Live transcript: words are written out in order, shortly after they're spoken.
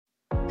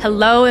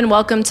Hello and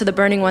welcome to the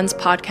Burning Ones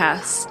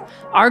podcast.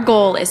 Our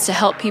goal is to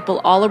help people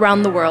all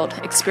around the world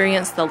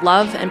experience the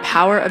love and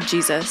power of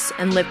Jesus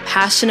and live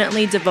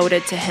passionately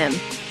devoted to Him.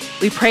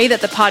 We pray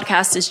that the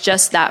podcast is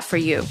just that for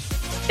you.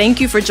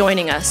 Thank you for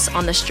joining us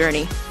on this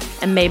journey,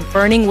 and may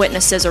burning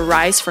witnesses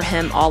arise for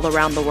Him all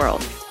around the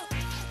world.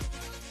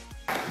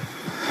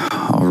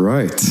 All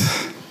right.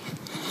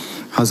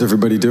 How's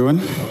everybody doing?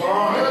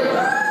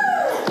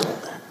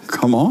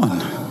 Come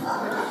on.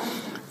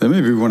 That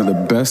may be one of the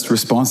best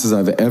responses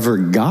I've ever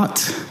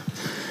got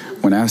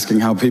when asking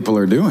how people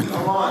are doing.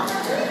 Yeah.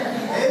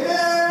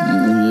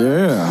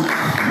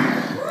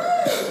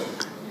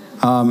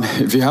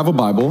 If you have a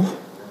Bible,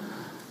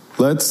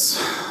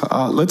 let's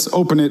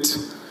open it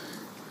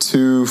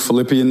to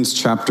Philippians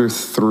chapter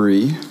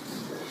 3.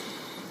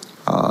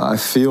 I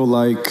feel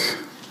like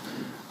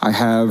I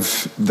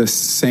have the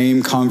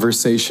same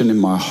conversation in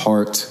my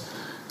heart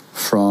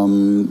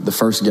from the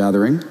first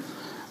gathering.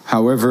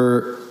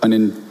 However, an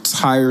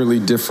entirely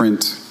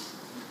different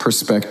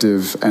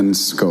perspective and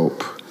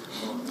scope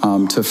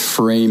to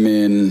frame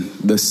in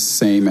the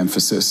same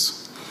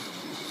emphasis,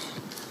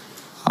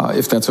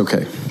 if that's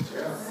okay.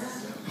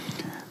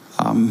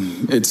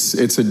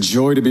 It's a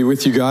joy to be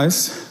with you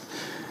guys.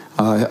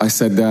 I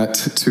said that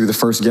to the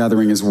first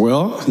gathering as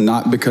well,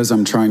 not because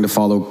I'm trying to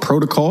follow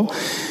protocol.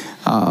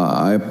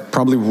 I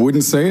probably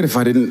wouldn't say it if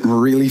I didn't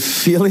really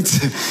feel it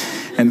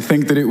and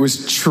think that it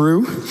was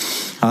true.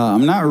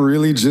 I'm not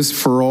really just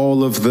for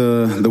all of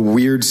the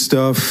weird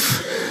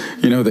stuff,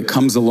 that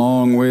comes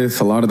along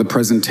with a lot of the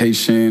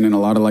presentation and a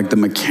lot of like the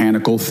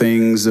mechanical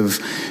things of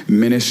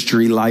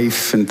ministry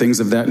life and things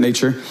of that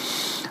nature.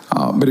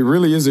 But it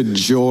really is a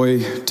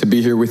joy to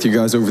be here with you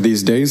guys over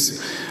these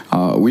days.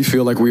 We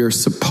feel like we are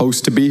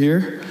supposed to be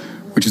here,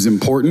 which is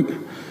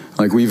important.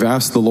 Like we've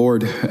asked the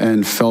Lord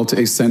and felt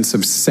a sense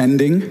of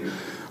sending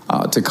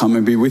to come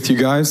and be with you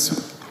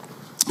guys.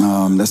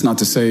 That's not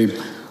to say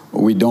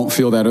we don't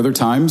feel that other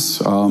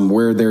times.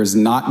 Where there's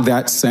not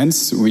that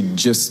sense, we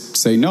just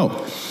say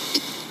no.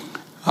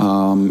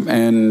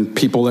 And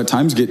people at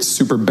times get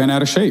super bent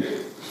out of shape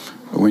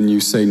when you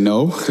say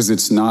no, because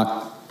it's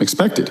not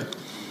expected.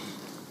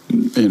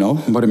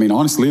 But I mean,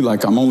 honestly,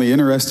 like I'm only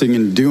interested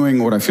in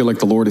doing what I feel like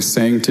the Lord is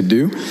saying to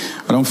do.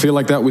 I don't feel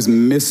like that was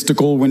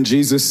mystical when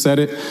Jesus said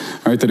it,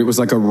 right? That it was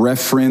like a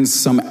reference,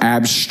 some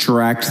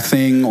abstract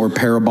thing or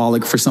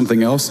parabolic for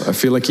something else. I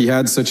feel like he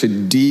had such a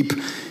deep,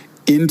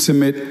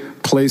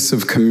 intimate place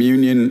of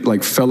communion,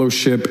 like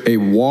fellowship, a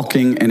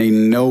walking and a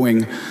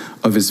knowing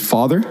of his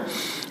Father.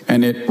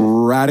 And it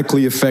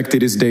radically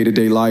affected his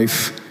day-to-day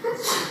life.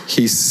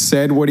 He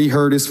said what he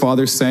heard his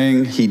Father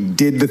saying. He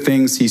did the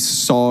things he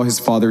saw his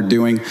Father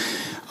doing.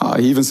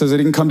 He even says, I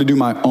didn't come to do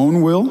my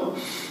own will.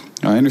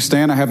 I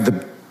understand I have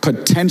the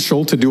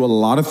potential to do a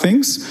lot of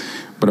things,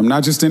 but I'm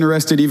not just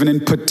interested even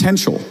in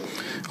potential.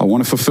 I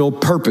want to fulfill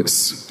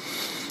purpose.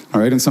 All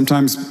right, and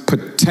sometimes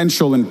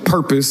potential and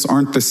purpose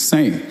aren't the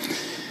same.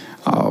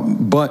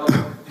 But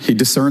he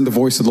discerned the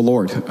voice of the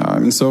Lord.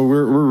 And so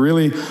we're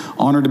really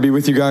honored to be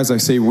with you guys. I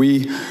say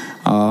we.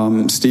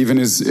 Stephen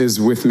is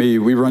with me.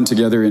 We run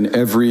together in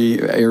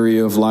every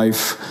area of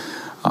life.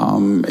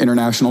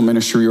 International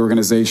ministry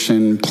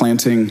organization,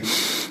 planting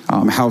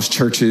house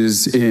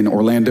churches in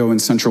Orlando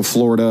and Central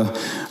Florida.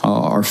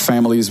 Our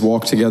families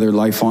walk together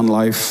life on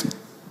life.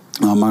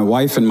 My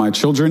wife and my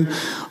children,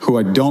 who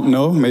I don't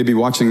know, may be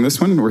watching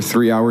this one. We're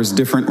 3 hours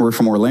different. We're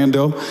from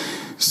Orlando.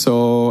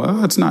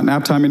 So it's not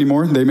nap time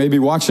anymore. They may be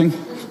watching.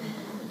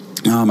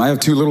 I have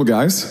two little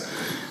guys.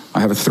 I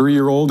have a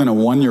 3-year-old and a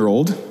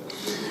 1-year-old.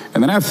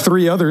 And then I have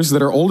 3 others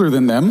that are older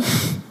than them.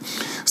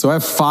 So I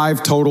have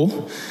 5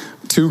 total.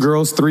 2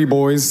 girls, 3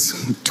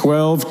 boys,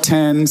 12,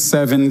 10,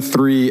 7,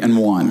 3, and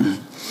 1.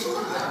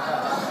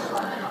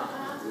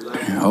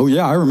 Oh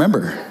yeah, I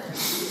remember.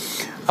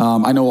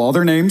 I know all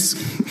their names.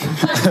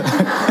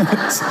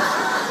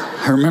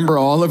 I remember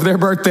all of their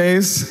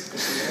birthdays.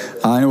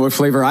 I know what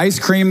flavor ice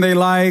cream they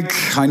like.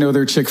 I know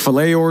their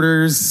Chick-fil-A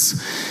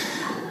orders.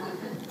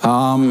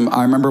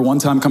 I remember one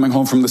time coming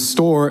home from the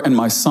store and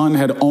my son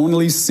had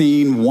only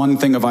seen one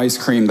thing of ice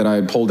cream that I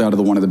had pulled out of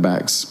one of the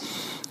bags.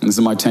 And this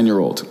is my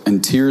 10-year-old.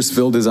 And tears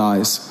filled his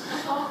eyes.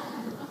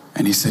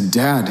 And he said,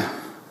 Dad,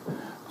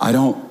 I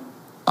don't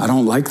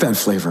like that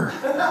flavor.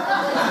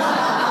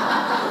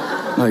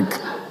 Like,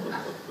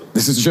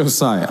 this is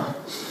Josiah.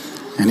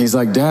 And he's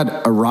like, Dad,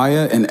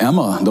 Araya and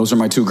Emma, those are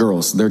my 2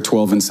 girls. They're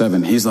 12 and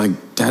 7. He's like,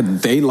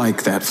 Dad, they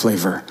like that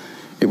flavor.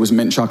 It was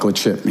mint chocolate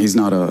chip. That's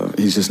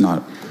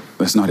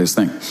not his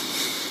thing.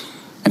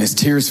 And his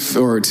tears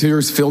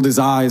filled his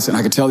eyes, and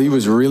I could tell he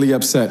was really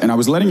upset. And I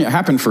was letting it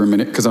happen for a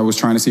minute because I was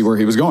trying to see where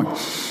he was going.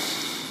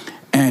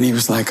 And he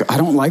was like, I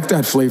don't like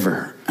that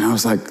flavor. And I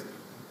was like,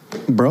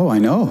 bro, I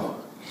know.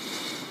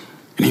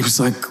 And he was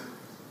like,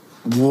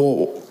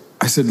 whoa.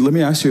 I said, let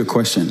me ask you a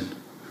question.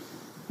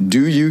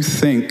 Do you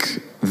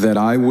think that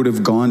I would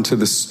have gone to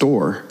the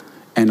store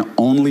and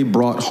only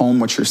brought home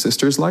what your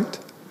sisters liked?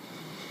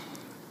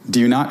 Do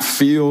you not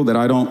feel that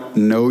I don't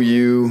know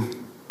you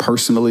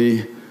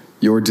personally,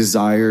 your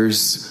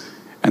desires,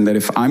 and that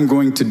if I'm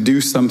going to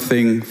do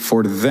something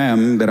for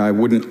them, that I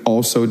wouldn't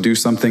also do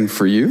something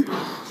for you?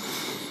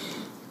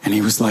 And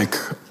he was like,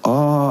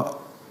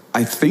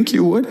 I think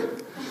you would.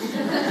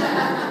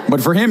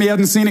 But for him, he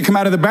hasn't seen it come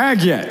out of the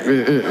bag yet,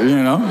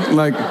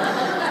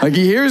 Like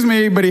he hears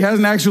me, but he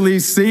hasn't actually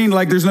seen,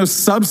 there's no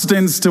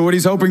substance to what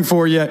he's hoping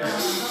for yet.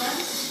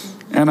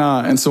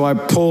 And so I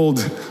pulled,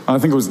 I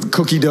think it was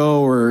cookie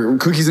dough or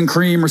cookies and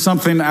cream or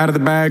something out of the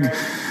bag,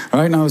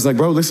 right? And I was like,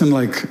 bro, listen,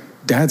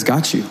 Dad's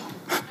got you.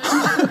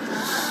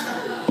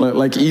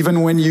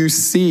 Even when you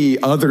see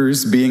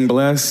others being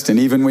blessed, and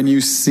even when you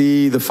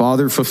see the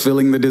Father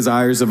fulfilling the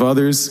desires of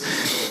others,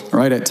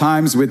 right? At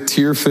times with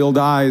tear-filled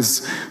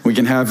eyes, we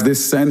can have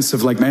this sense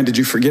of man, did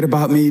you forget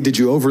about me? Did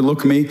you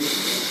overlook me?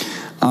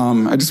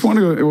 I just want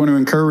to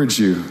encourage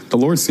you. The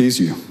Lord sees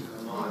you.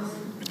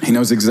 He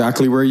knows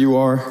exactly where you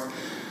are.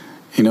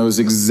 He knows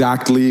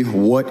exactly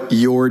what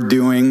you're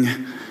doing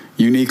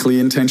uniquely,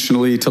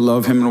 intentionally to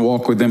love him and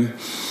walk with him.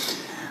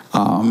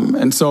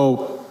 And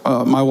so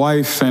my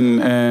wife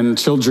and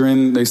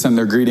children, they send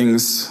their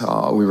greetings.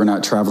 We were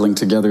not traveling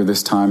together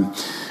this time.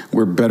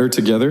 We're better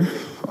together.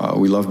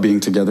 We love being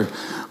together.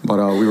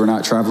 But we were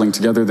not traveling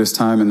together this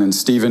time. And then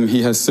Stephen,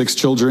 he has 6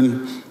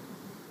 children.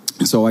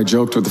 And so I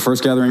joked with the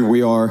first gathering,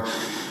 we are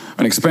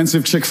an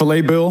expensive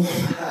Chick-fil-A bill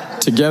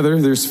together.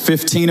 There's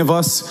 15 of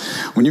us.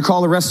 When you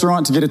call a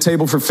restaurant to get a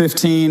table for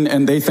 15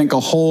 and they think a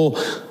whole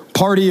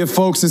party of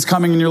folks is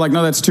coming and you're like,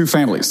 no, that's 2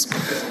 families.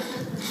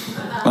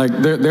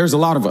 There's a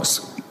lot of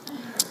us.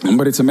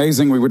 But it's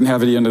amazing. We wouldn't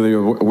have it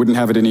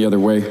any other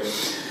way.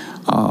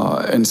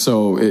 And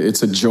so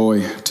it's a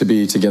joy to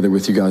be together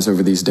with you guys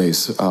over these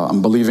days.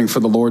 I'm believing for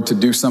the Lord to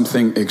do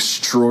something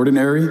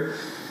extraordinary,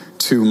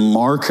 to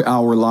mark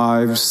our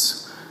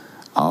lives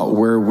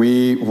where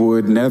we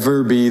would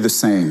never be the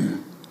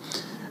same.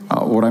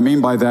 What I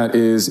mean by that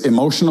is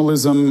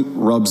emotionalism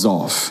rubs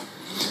off.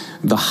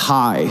 The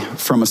high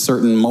from a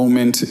certain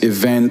moment,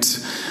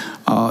 event,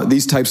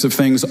 these types of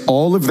things,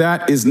 all of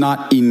that is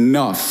not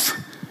enough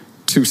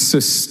to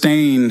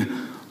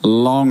sustain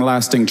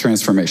long-lasting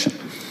transformation.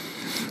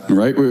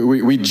 Right?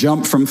 We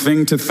jump from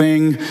thing to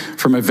thing,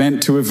 from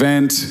event to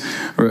event,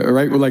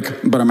 right?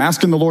 But I'm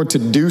asking the Lord to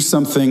do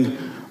something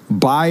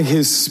by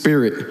his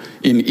Spirit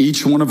in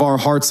each one of our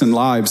hearts and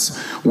lives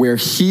where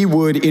he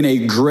would, in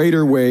a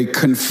greater way,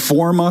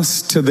 conform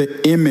us to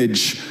the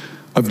image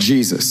of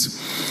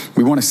Jesus.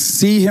 We want to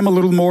see him a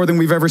little more than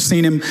we've ever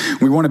seen him.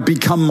 We want to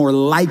become more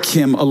like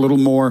him a little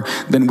more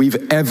than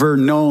we've ever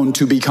known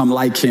to become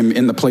like him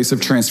in the place of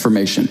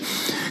transformation.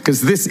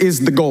 Because this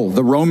is the goal,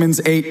 the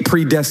Romans 8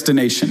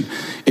 predestination.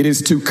 It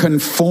is to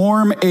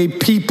conform a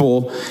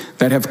people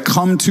that have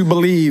come to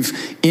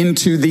believe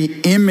into the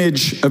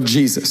image of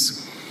Jesus.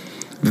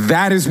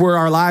 That is where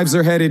our lives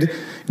are headed.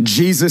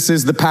 Jesus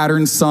is the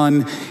pattern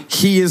son.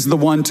 He is the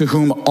one to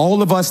whom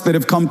all of us that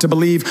have come to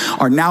believe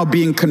are now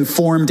being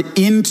conformed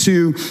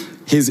into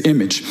his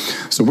image.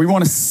 So we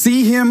want to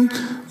see him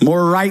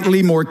more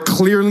rightly, more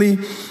clearly,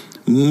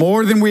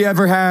 more than we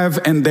ever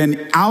have. And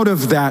then out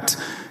of that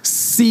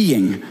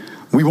seeing,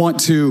 we want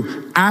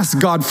to ask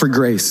God for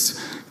grace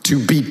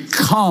to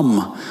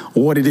become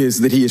what it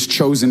is that he has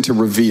chosen to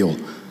reveal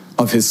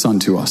of his son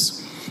to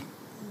us.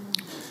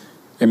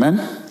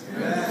 Amen?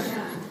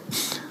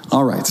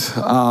 All right.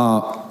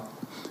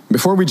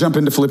 Before we jump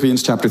into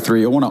Philippians chapter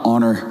 3, I want to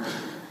honor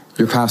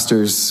your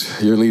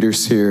pastors, your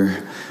leaders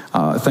here.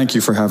 Thank you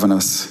for having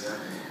us.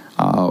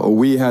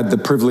 We had the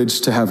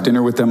privilege to have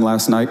dinner with them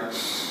last night.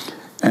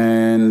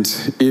 And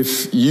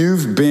if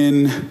you've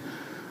been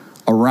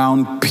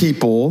around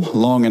people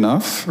long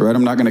enough, right?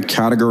 I'm not going to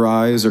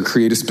categorize or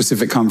create a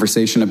specific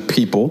conversation of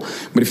people.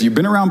 But if you've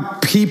been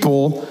around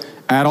people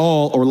at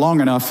all or long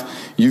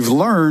enough, you've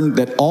learned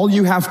that all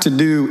you have to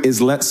do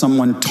is let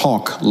someone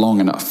talk long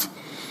enough.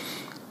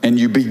 And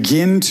you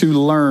begin to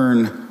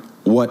learn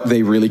what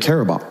they really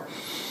care about.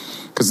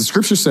 Because the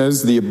scripture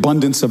says the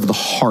abundance of the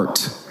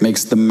heart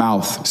makes the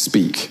mouth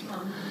speak.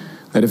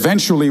 That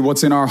eventually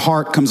what's in our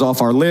heart comes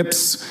off our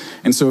lips.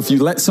 And so if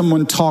you let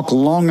someone talk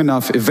long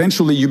enough,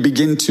 eventually you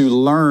begin to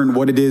learn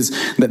what it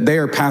is that they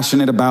are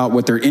passionate about,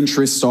 what their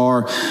interests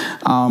are.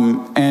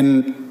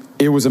 And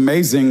it was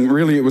amazing.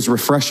 Really, it was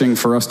refreshing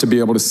for us to be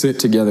able to sit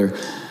together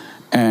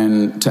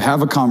and to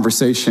have a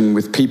conversation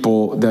with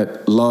people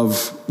that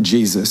love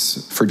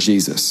Jesus for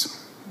Jesus.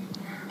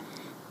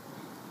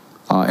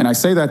 And I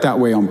say that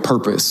way on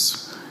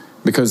purpose,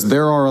 because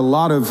there are a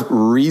lot of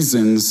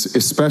reasons,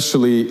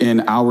 especially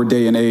in our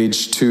day and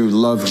age, to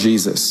love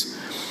Jesus.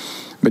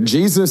 But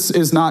Jesus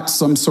is not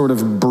some sort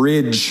of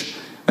bridge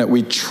that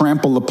we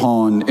trample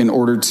upon in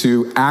order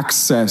to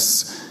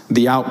access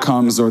the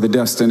outcomes or the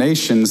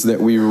destinations that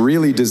we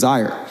really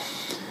desire.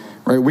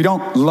 Right? We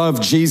don't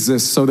love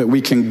Jesus so that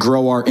we can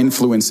grow our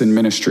influence in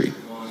ministry.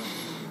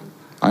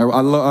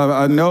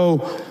 I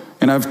know,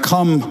 and I've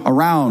come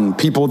around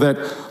people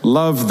that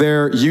love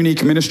their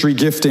unique ministry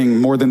gifting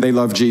more than they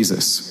love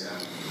Jesus.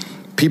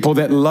 People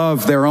that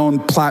love their own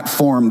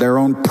platform, their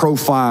own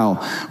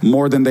profile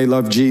more than they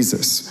love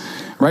Jesus.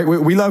 Right?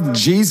 We love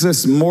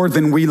Jesus more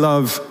than we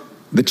love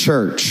the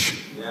church.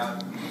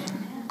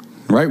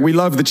 right? We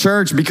love the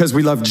church because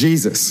we love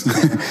Jesus.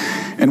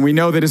 And we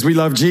know that as we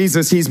love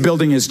Jesus, he's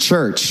building his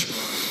church.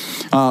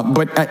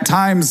 But at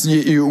times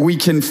we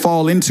can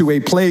fall into a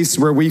place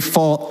where we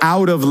fall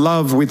out of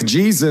love with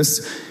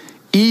Jesus,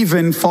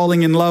 even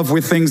falling in love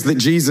with things that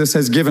Jesus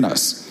has given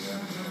us.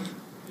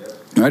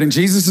 Right? And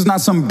Jesus is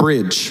not some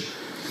bridge.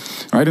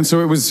 Right? And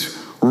so it was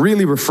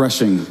really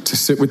refreshing to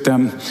sit with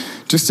them,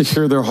 just to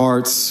hear their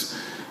hearts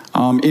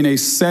in a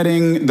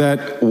setting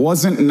that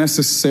wasn't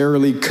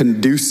necessarily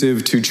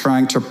conducive to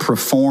trying to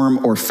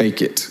perform or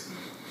fake it.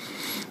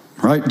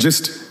 Right?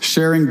 Just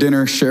sharing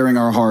dinner, sharing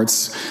our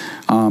hearts.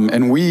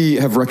 And we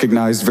have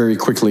recognized very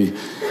quickly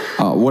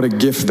what a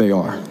gift they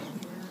are.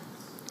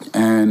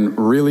 And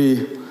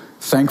really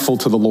thankful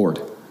to the Lord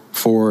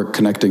for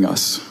connecting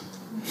us.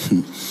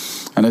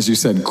 And as you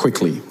said,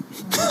 quickly.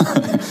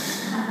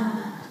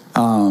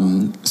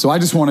 So I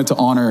just wanted to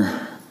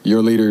honor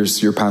your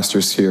leaders, your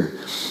pastors here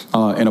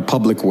in a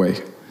public way,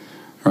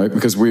 right?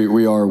 Because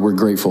we're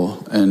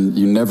grateful, and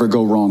you never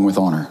go wrong with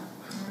honor.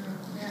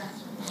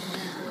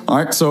 All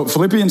right, so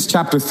Philippians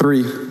chapter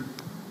 3.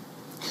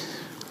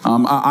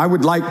 I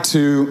would like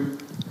to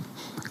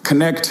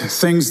connect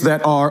things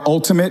that are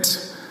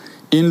ultimate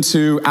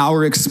into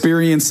our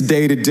experience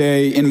day to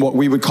day in what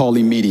we would call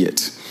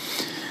immediate.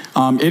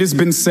 It has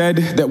been said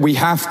that we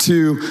have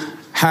to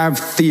have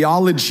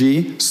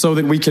theology so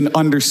that we can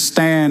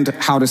understand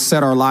how to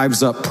set our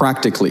lives up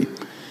practically.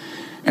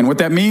 And what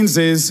that means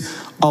is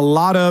a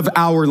lot of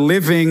our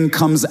living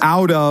comes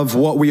out of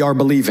what we are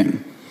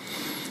believing.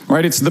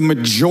 Right? It's the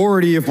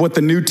majority of what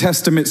the New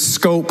Testament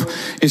scope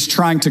is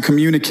trying to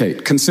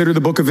communicate. Consider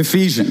the book of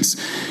Ephesians.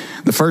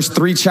 The first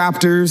 3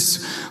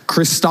 chapters,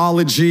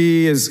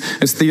 Christology, as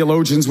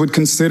theologians would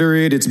consider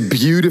it, it's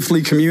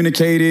beautifully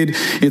communicated.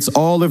 It's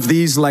all of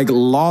these like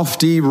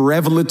lofty,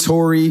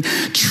 revelatory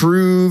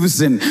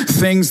truths and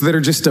things that are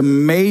just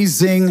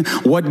amazing.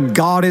 What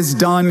God has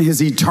done,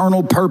 his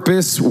eternal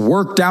purpose,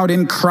 worked out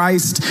in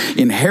Christ,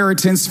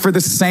 inheritance for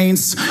the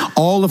saints,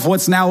 all of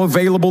what's now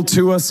available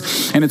to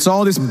us. And it's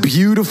all this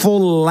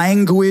beautiful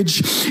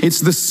language.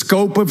 It's the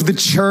scope of the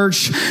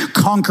church,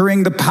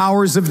 conquering the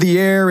powers of the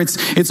air. It's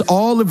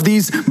all of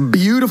these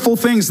beautiful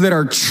things that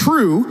are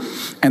true.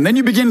 And then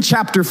you begin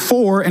chapter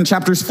 4, and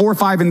chapters 4,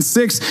 5, and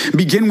 6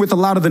 begin with a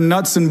lot of the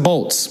nuts and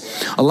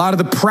bolts, a lot of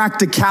the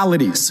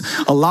practicalities,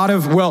 a lot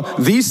of, well,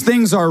 these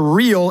things are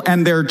real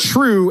and they're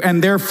true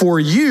and they're for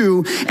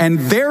you. And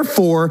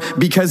therefore,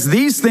 because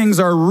these things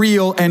are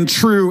real and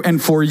true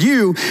and for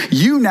you,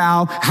 you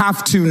now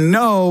have to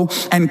know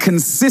and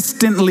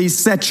consistently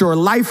set your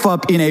life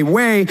up in a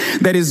way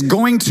that is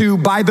going to,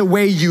 by the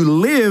way you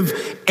live,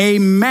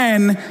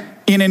 amen,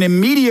 in an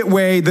immediate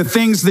way, the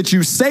things that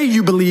you say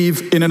you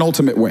believe in an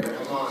ultimate way.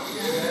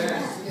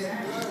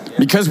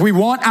 Because we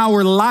want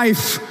our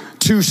life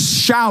to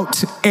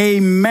shout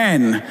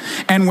amen.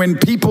 And when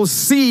people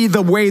see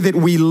the way that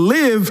we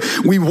live,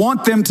 we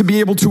want them to be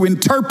able to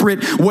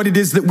interpret what it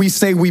is that we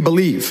say we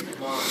believe.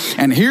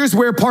 And here's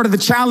where part of the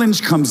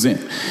challenge comes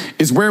in,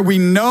 is where we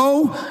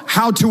know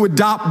how to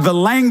adopt the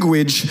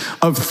language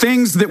of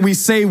things that we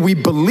say we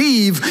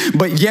believe,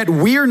 but yet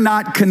we're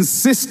not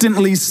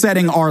consistently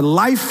setting our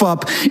life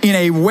up in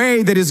a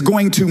way that is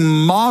going to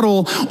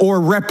model or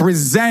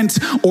represent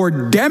or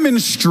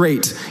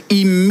demonstrate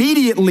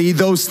immediately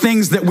those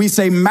things that we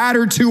say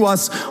matter to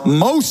us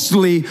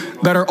mostly,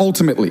 that are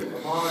ultimately.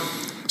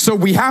 So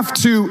we have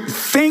to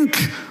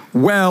think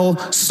well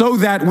so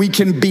that we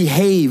can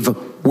behave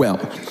well.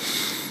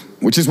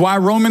 Which is why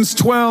Romans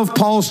 12,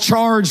 Paul's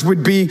charge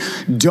would be,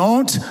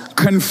 don't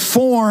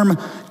conform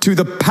to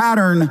the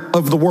pattern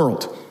of the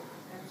world.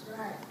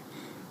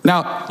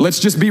 Now, let's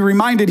just be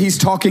reminded he's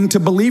talking to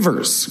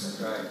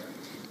believers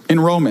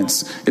in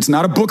Romans. It's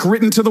not a book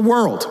written to the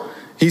world.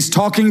 He's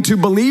talking to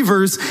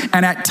believers,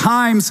 and at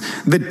times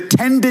the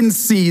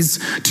tendencies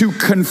to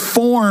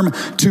conform,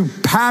 to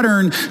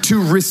pattern,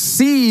 to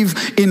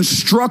receive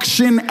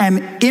instruction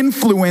and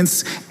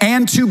influence,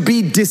 and to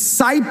be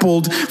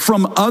discipled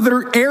from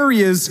other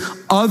areas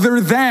other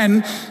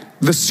than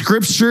the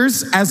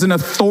scriptures as an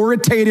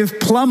authoritative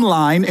plumb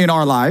line in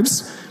our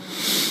lives,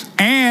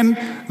 and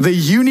the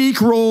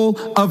unique role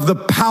of the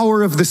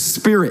power of the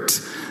Spirit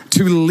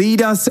to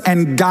lead us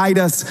and guide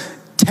us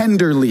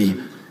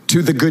tenderly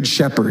to the Good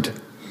Shepherd.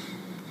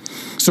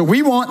 So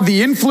we want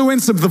the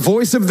influence of the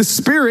voice of the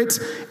Spirit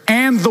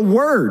and the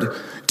Word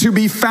to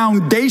be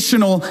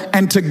foundational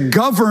and to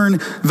govern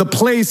the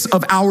place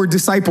of our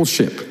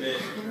discipleship.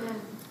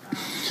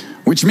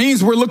 Which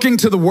means we're looking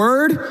to the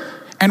Word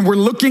and we're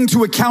looking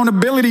to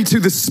accountability to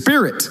the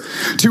Spirit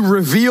to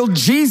reveal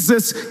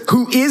Jesus,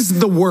 who is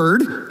the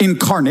Word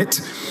incarnate.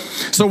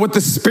 So what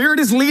the Spirit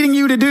is leading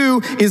you to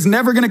do is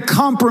never going to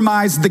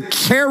compromise the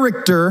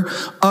character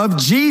of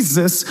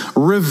Jesus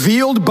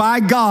revealed by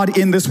God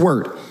in this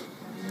Word.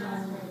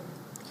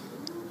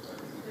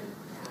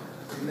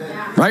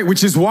 Right?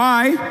 Which is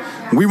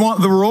why we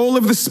want the role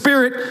of the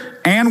Spirit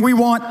and we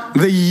want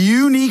the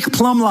unique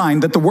plumb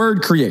line that the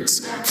Word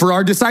creates for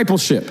our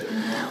discipleship.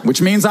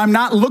 Which means I'm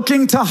not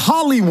looking to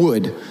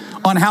Hollywood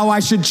on how I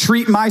should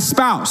treat my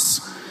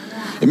spouse.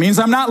 It means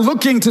I'm not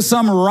looking to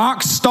some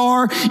rock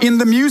star in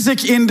the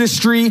music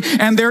industry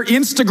and their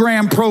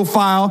Instagram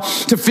profile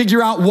to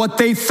figure out what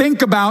they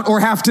think about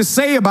or have to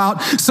say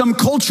about some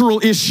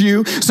cultural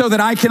issue so that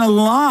I can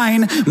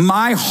align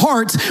my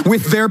heart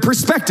with their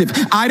perspective.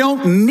 I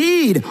don't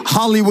need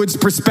Hollywood's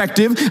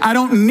perspective. I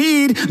don't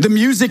need the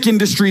music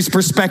industry's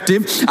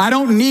perspective. I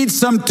don't need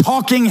some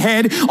talking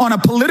head on a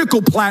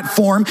political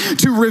platform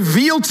to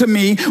reveal to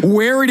me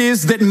where it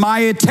is that my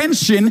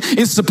attention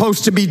is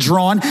supposed to be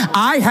drawn.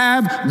 I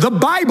have the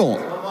Bible.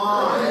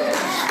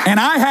 And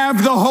I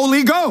have the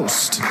Holy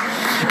Ghost.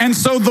 And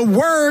so the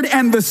Word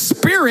and the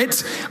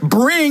Spirit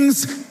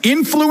brings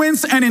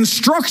influence and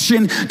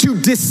instruction to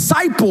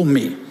disciple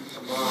me.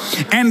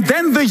 And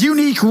then the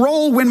unique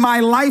role when my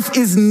life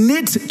is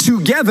knit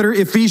together,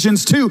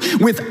 Ephesians 2,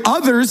 with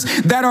others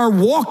that are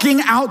walking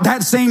out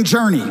that same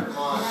journey.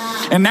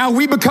 And now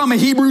we become a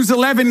Hebrews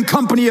 11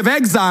 company of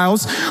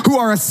exiles who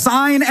are a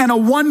sign and a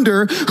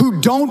wonder, who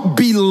don't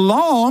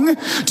belong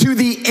to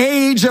the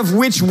age of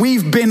which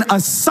we've been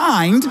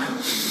assigned,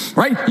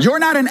 right? You're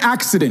not an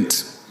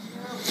accident.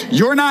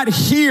 You're not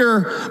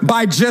here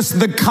by just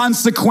the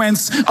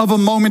consequence of a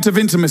moment of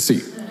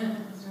intimacy.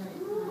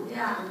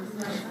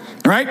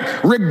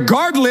 Right?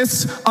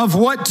 Regardless of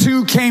what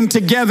two came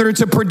together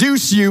to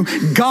produce you,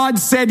 God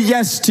said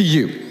yes to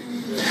you.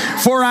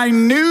 For I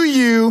knew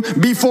you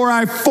before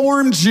I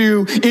formed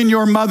you in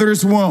your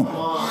mother's womb.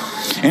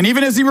 And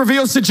even as he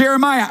reveals to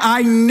Jeremiah,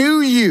 I knew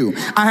you.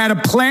 I had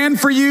a plan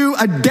for you,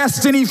 a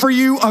destiny for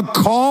you, a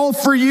call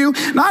for you.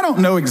 Now, I don't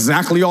know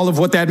exactly all of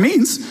what that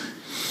means.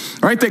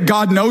 Right, that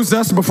God knows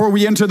us before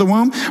we enter the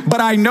womb, but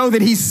I know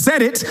that he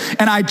said it,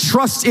 and I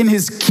trust in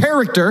his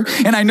character,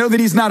 and I know that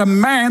he's not a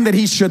man that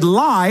he should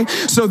lie.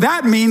 So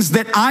that means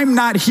that I'm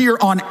not here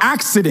on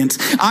accident.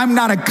 I'm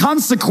not a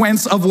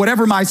consequence of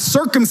whatever my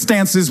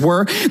circumstances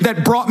were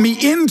that brought me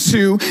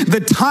into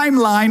the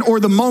timeline or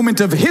the moment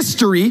of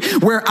history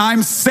where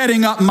I'm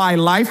setting up my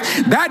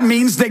life. That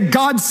means that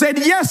God said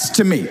yes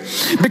to me,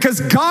 because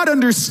God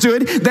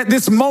understood that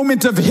this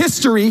moment of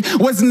history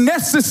was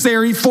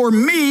necessary for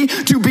me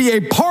to be a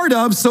part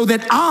of, so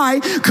that I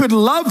could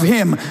love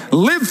him,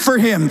 live for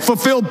him,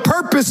 fulfill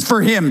purpose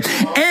for him,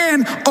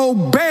 and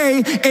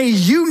obey a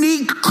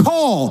unique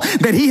call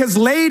that he has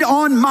laid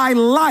on my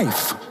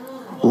life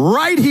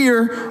right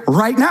here,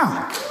 right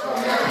now.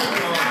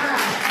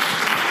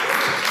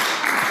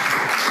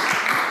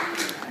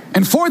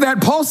 And for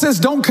that, Paul says,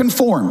 don't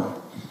conform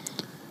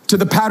to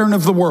the pattern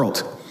of the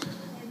world.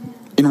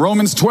 In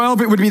Romans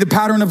 12, it would be the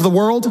pattern of the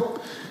world.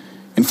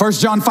 In 1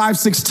 John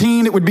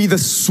 5:16, it would be the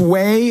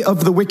sway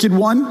of the wicked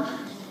one.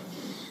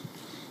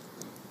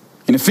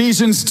 In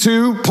Ephesians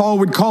 2, Paul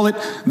would call it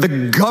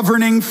the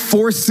governing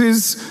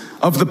forces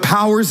of the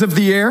powers of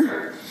the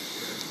air.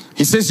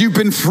 He says you've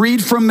been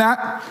freed from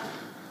that.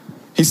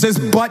 He says,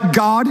 but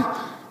God.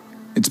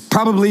 It's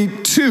probably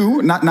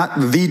two, not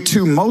the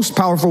two most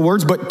powerful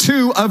words, but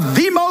two of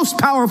the most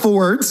powerful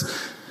words.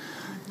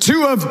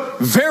 Two of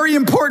very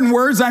important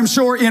words, I'm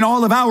sure, in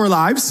all of our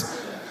lives.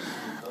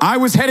 I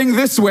was heading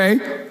this way,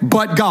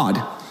 but God.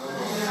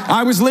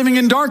 I was living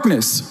in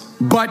darkness,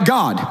 but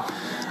God.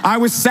 I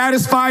was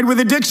satisfied with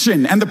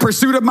addiction and the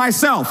pursuit of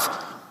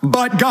myself,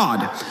 but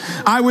God.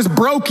 I was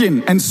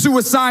broken and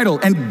suicidal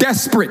and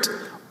desperate,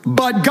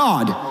 but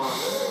God.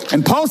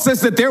 And Paul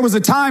says that there was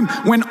a time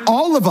when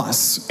all of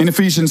us, in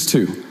Ephesians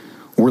 2,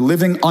 were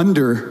living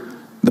under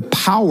the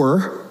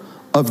power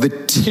of the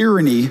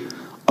tyranny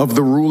of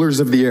the rulers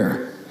of the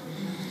air.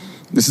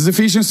 This is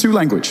Ephesians 2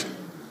 language.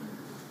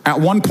 At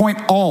one point,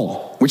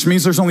 all, which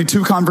means there's only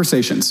two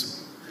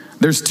conversations.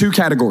 There's two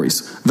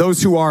categories: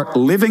 those who are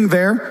living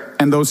there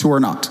and those who are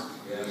not.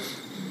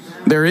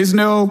 There is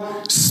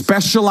no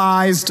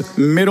specialized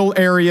middle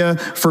area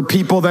for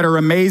people that are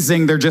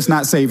amazing, they're just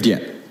not saved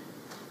yet.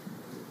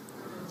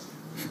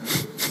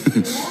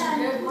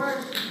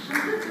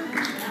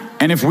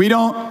 And if we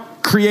don't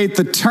create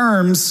the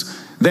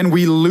terms, then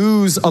we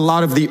lose a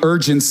lot of the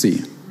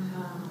urgency.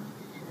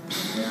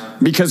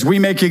 Because we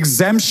make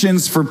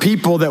exemptions for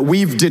people that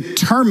we've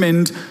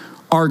determined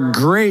are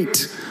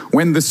great,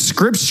 when the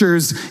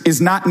scriptures is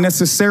not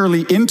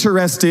necessarily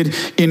interested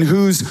in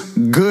who's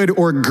good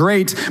or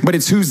great, but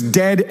it's who's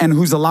dead and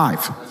who's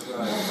alive.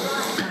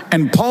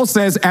 And Paul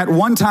says at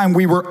one time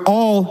we were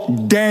all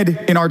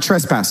dead in our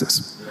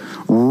trespasses,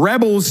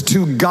 rebels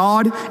to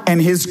God and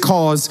his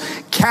cause,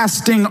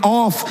 casting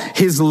off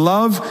his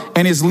love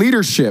and his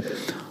leadership.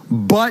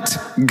 But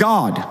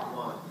God,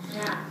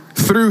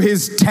 through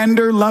his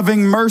tender,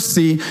 loving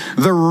mercy,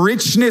 the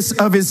richness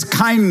of his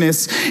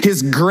kindness,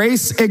 his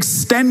grace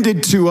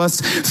extended to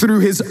us through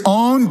his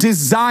own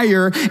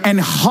desire and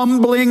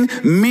humbling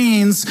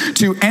means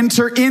to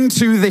enter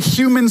into the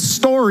human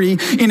story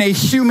in a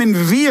human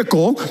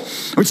vehicle,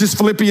 which is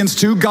Philippians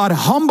 2. God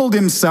humbled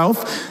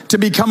himself to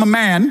become a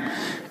man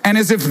And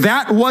as if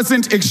that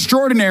wasn't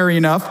extraordinary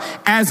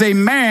enough, as a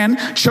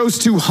man chose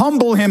to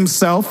humble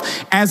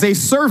himself as a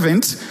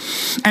servant.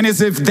 And as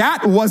if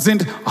that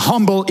wasn't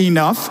humble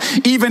enough,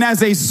 even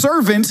as a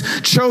servant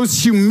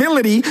chose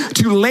humility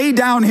to lay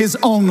down his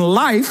own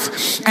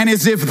life. And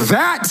as if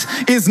that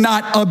is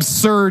not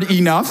absurd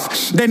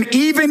enough, then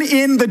even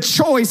in the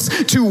choice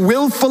to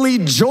willfully,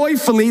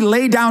 joyfully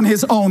lay down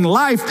his own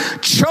life,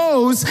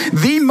 chose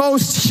the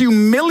most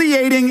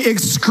humiliating,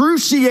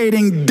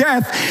 excruciating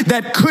death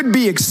that could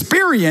be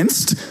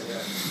experienced.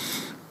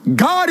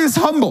 God is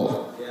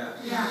humble.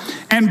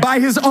 And by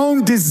his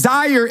own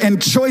desire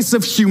and choice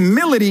of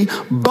humility,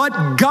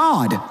 but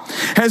God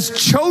has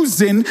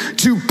chosen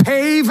to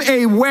pave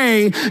a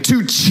way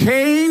to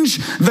change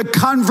the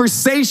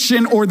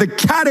conversation or the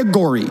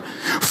category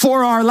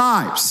for our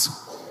lives.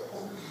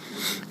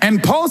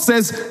 And Paul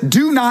says,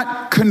 do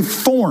not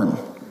conform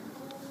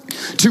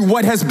to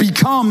what has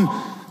become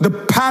the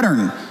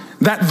pattern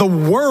that the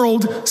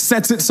world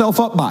sets itself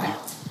up by.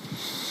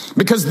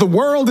 Because the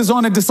world is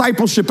on a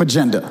discipleship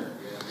agenda.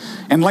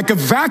 And like a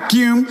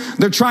vacuum,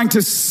 they're trying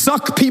to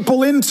suck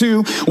people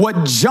into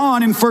what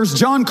John in 1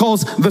 John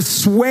calls the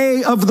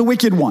sway of the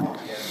wicked one.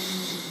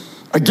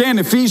 Again,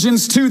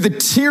 Ephesians 2, the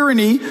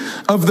tyranny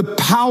of the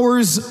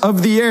powers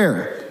of the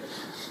air.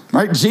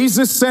 Right?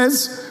 Jesus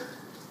says,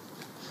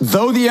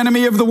 though the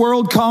enemy of the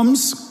world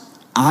comes,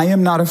 I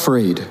am not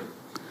afraid,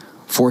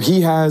 for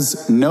he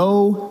has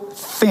no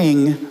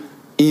thing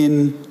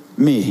in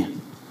me.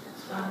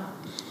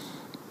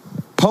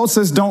 Paul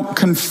says, don't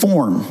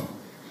conform,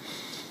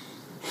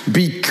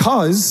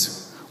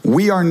 because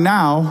we are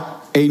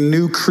now a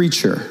new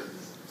creature.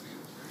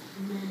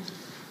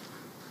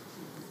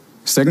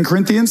 2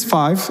 Corinthians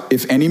 5,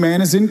 if any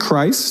man is in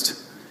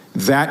Christ,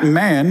 that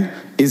man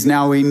is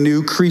now a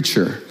new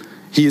creature.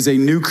 He is a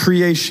new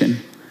creation.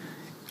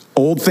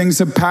 Old things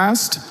have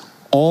passed,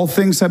 all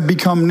things have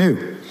become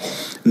new.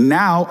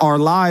 Now our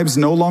lives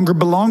no longer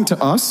belong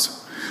to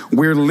us.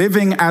 We're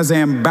living as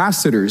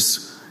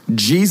ambassadors.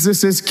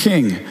 Jesus is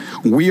king.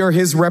 We are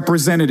his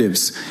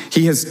representatives.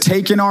 He has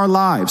taken our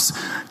lives,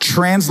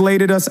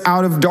 translated us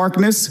out of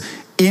darkness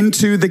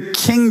into the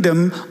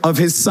kingdom of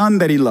his son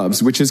that he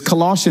loves, which is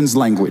Colossians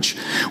language.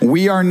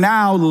 We are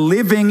now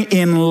living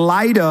in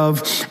light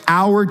of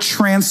our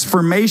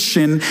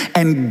transformation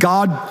and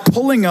God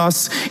pulling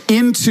us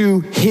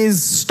into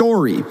his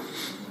story.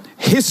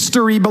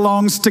 History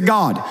belongs to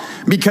God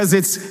because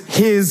it's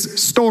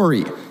his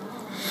story.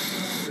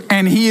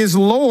 And he is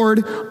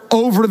Lord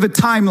over the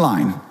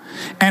timeline.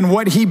 And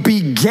what he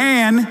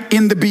began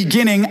in the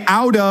beginning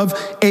out of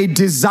a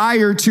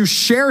desire to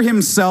share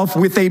himself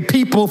with a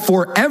people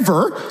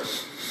forever,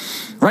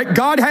 right?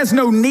 God has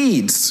no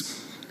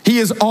needs. He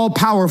is all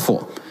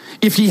powerful.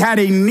 If he had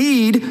a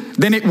need,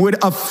 then it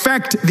would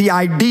affect the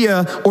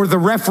idea or the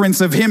reference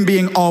of him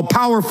being all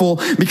powerful,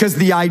 because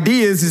the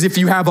idea is if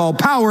you have all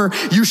power,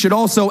 you should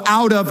also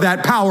out of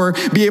that power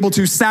be able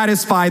to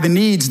satisfy the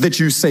needs that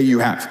you say you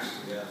have.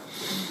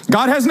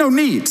 God has no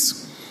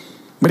needs,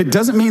 but it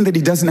doesn't mean that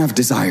he doesn't have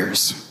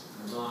desires.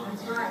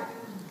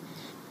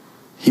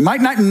 He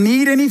might not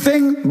need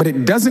anything, but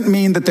it doesn't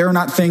mean that there are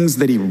not things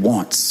that he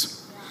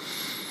wants.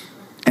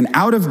 And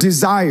out of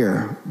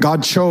desire,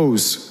 God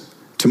chose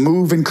to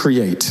move and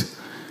create.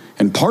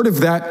 And part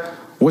of that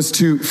was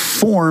to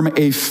form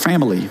a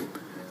family,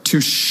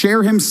 to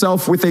share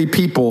himself with a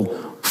people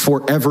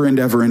forever and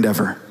ever and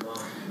ever.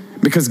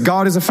 Because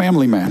God is a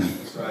family man.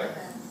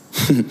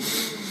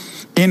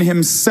 In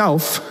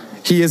himself,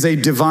 he is a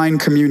divine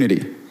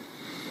community.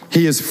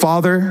 He is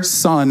Father,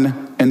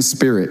 Son, and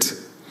Spirit.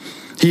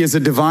 He is a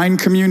divine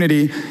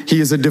community. He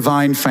is a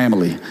divine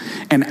family.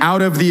 And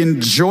out of the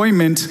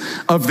enjoyment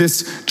of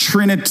this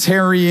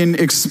Trinitarian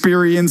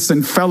experience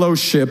and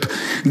fellowship,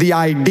 the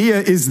idea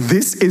is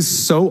this is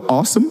so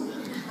awesome.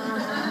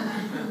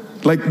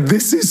 Like,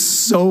 this is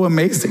so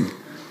amazing.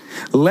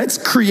 Let's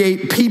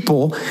create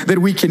people that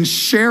we can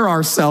share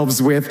ourselves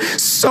with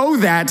so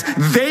that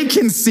they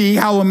can see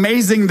how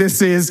amazing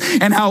this is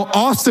and how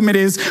awesome it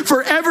is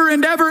forever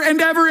and ever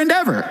and ever and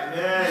ever.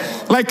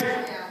 Yeah. Like,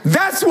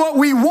 that's what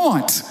we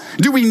want.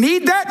 Do we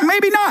need that?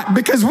 Maybe not,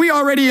 because we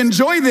already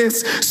enjoy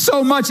this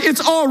so much.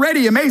 It's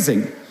already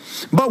amazing.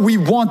 But we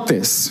want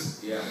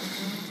this. Yeah.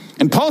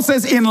 And Paul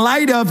says, in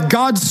light of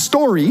God's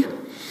story,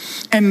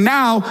 and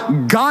now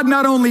God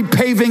not only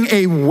paving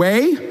a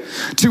way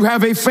to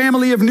have a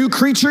family of new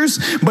creatures,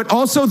 but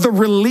also the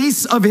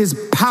release of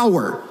his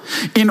power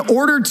in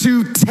order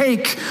to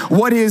take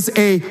what is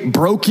a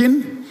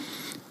broken,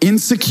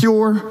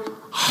 insecure,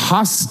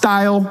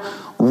 hostile,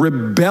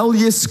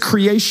 rebellious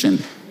creation.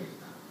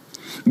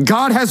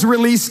 God has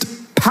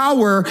released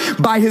power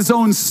by his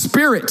own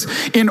Spirit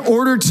in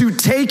order to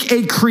take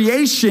a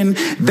creation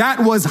that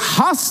was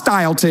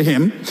hostile to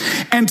him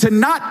and to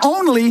not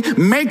only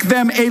make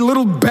them a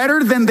little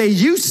better than they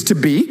used to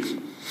be,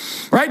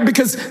 right?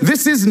 Because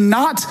this is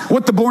not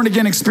what the born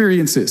again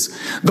experience is.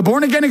 The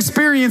born again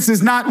experience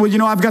is not, well, you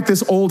know, I've got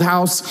this old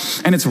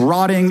house and it's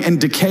rotting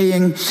and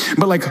decaying,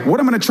 but like what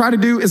I'm going to try to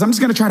do is I'm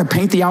just going to try to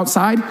paint the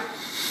outside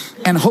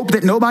and hope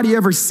that nobody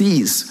ever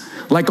sees.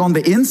 Like on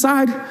the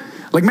inside,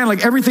 like man,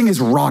 like everything is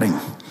rotting.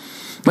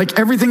 Like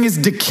everything is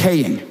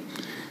decaying,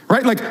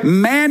 right? Like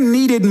man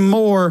needed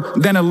more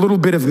than a little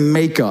bit of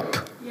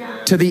makeup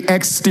to the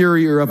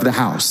exterior of the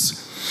house.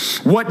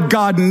 What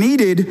God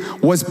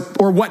needed was,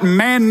 or what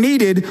man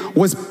needed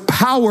was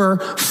power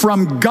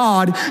from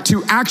God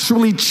to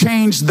actually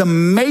change the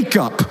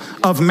makeup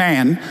of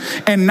man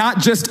and not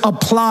just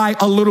apply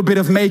a little bit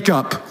of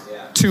makeup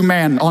to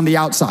man on the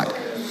outside.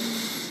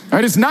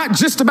 Right? It's not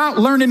just about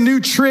learning new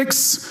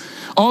tricks,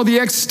 all the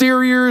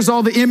exteriors,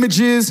 all the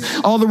images,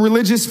 all the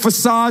religious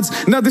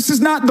facades. No, this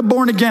is not the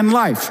born again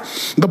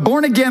life. The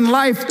born again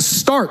life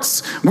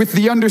starts with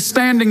the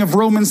understanding of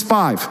Romans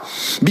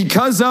 5.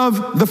 Because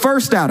of the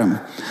first Adam,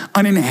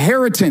 an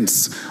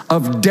inheritance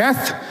of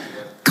death,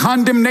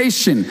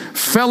 condemnation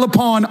fell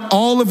upon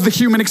all of the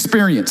human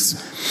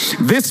experience.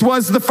 This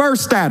was the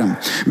first Adam,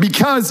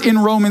 because in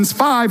Romans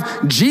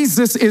 5,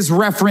 Jesus is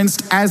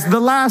referenced as the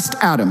last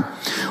Adam.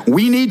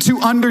 We need to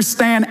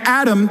understand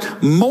Adam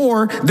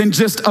more than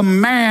just a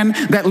man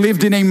that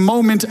lived in a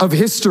moment of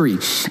history.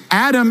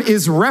 Adam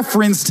is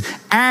referenced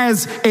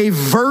as a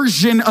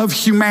version of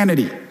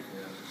humanity.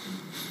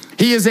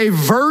 He is a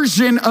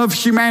version of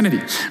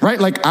humanity, right?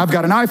 Like I've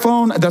got an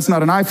iPhone. That's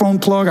not an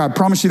iPhone plug, I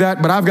promise you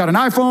that, but I've got an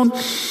iPhone.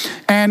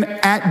 And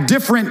at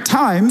different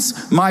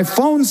times, my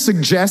phone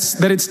suggests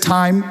that it's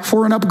time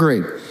for an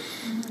upgrade.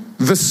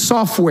 The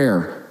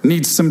software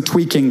needs some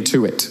tweaking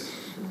to it.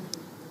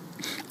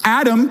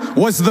 Adam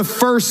was the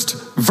first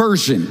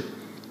version.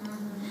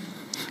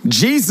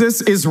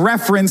 Jesus is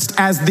referenced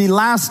as the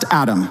last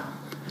Adam.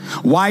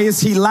 Why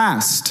is he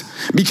last?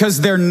 Because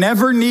there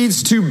never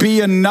needs to be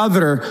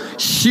another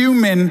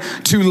human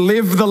to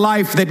live the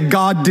life that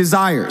God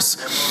desires.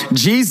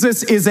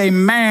 Jesus is a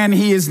man.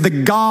 He is the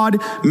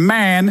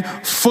God-man,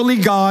 fully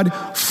God,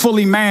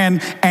 fully man,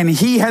 and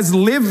he has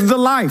lived the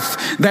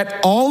life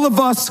that all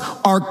of us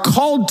are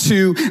called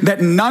to,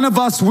 that none of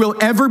us will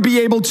ever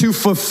be able to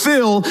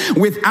fulfill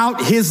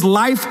without his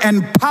life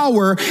and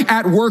power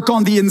at work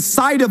on the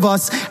inside of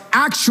us,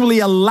 actually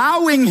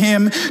allowing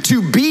him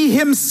to be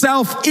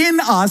himself in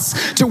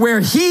us to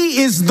where he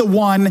is the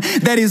one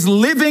that is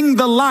living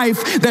the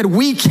life that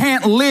we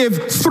can't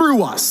live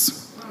through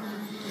us.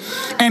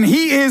 And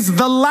he is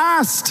the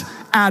last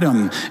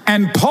Adam.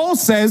 And Paul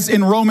says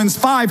in Romans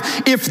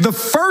 5, if the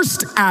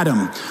first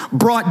Adam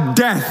brought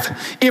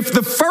death, if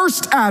the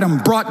first Adam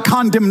brought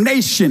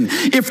condemnation,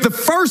 if the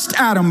first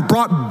Adam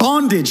brought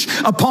bondage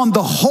upon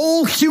the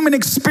whole human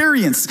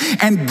experience,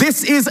 and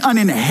this is an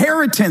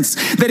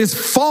inheritance that is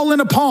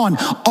fallen upon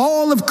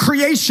all of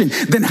creation,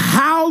 then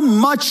how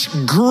much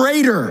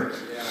greater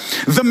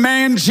the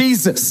man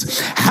Jesus,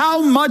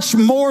 how much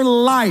more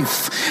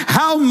life,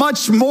 how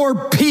much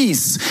more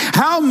peace,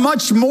 how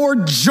much more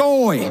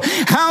joy,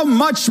 how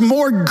much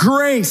more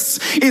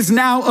grace is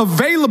now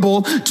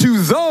available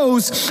to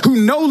those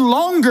who no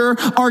longer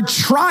are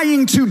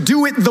trying to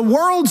do it the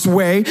world's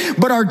way,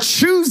 but are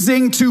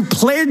choosing to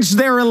pledge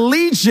their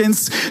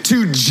allegiance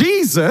to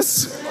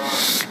Jesus.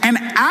 And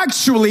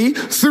actually,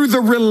 through the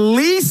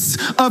release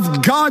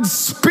of God's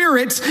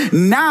Spirit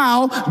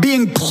now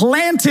being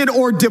planted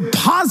or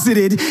deposited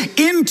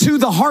into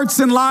the hearts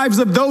and lives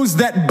of those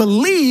that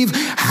believe,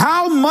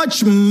 how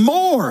much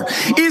more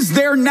is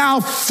there now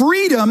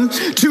freedom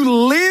to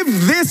live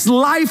this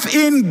life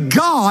in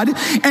God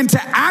and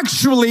to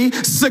actually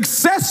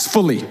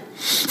successfully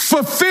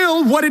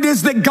fulfill what it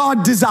is that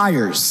God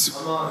desires?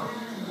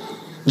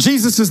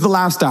 Jesus is the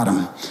last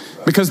Adam,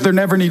 because there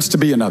never needs to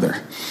be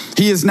another.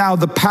 He is now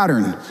the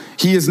pattern.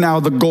 He is now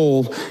the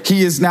goal.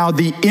 He is now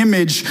the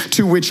image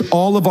to which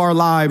all of our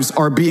lives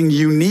are being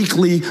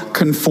uniquely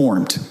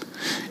conformed.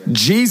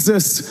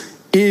 Jesus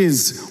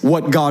is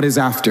what God is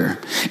after.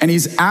 And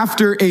he's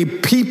after a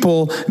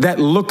people that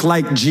look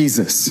like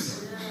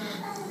Jesus.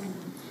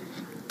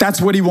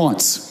 That's what he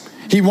wants.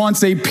 He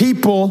wants a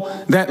people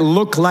that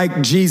look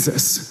like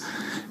Jesus.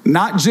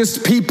 Not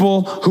just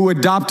people who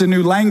adopt a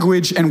new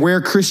language and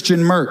wear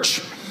Christian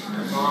merch.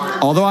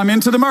 Although I'm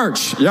into the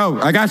merch. Yo,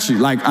 I got you.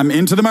 Like, I'm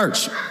into the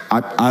merch.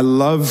 I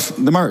love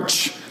the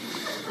merch.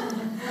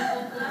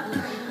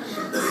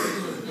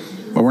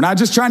 But we're not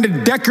just trying to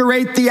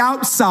decorate the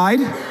outside.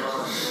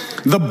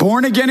 The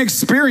born again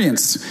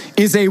experience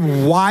is a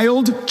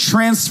wild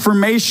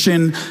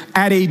transformation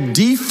at a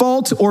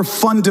default or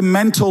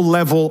fundamental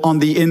level on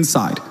the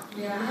inside.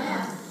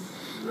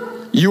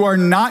 You are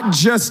not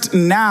just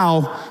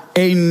now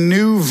a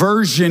new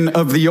version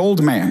of the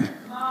old man.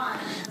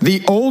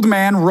 The old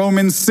man,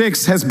 Romans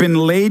 6, has been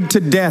laid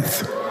to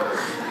death.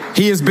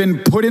 He has been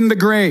put in the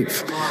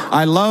grave.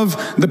 I love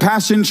the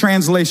Passion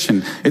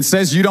Translation. It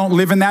says you don't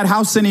live in that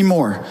house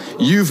anymore.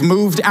 You've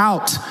moved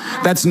out.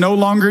 That's no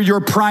longer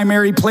your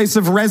primary place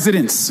of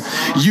residence.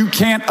 You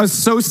can't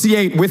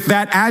associate with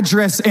that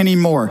address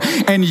anymore.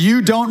 And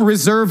you don't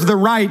reserve the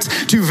right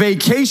to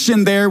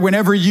vacation there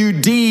whenever you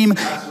deem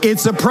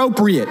it's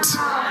appropriate.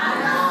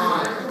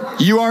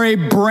 You are a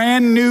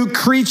brand new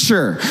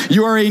creature.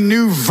 You are a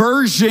new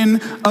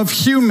version of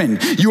human.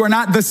 You are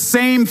not the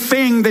same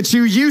thing that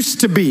you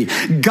used to be.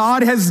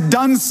 God has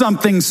done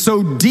something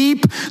so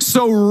deep,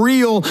 so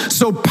real,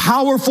 so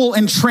powerful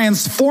and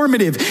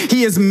transformative.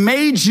 He has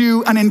made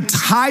you an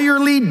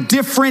entirely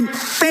different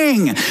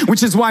thing,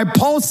 which is why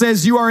Paul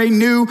says you are a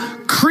new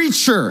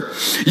creature.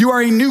 You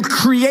are a new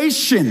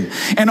creation.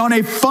 And on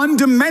a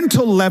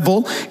fundamental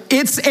level,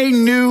 it's a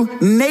new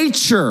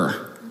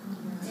nature.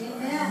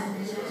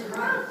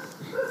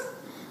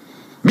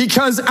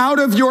 Because out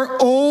of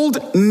your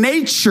old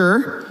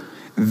nature,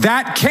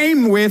 that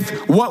came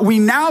with what we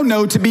now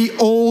know to be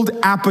old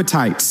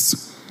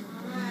appetites.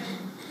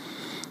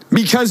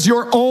 Because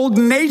your old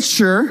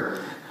nature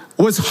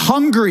was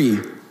hungry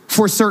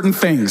for certain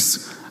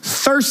things,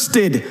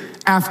 thirsted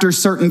after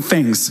certain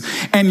things.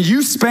 And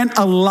you spent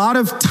a lot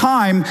of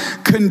time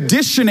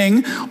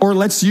conditioning, or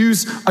let's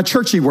use a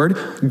churchy word,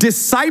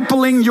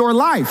 discipling your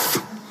life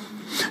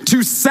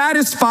to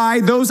satisfy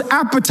those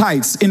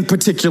appetites in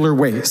particular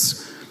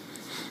ways.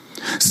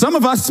 Some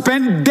of us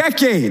spent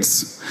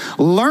decades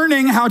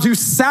learning how to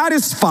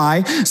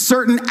satisfy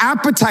certain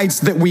appetites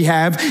that we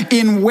have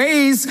in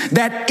ways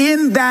that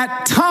in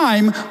that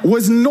time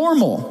was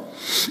normal.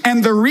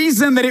 And the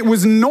reason that it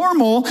was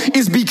normal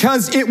is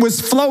because it was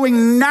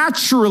flowing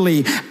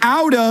naturally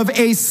out of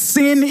a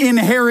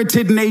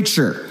sin-inherited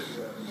nature.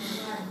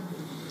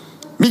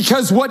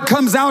 Because what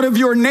comes out of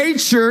your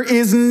nature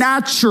is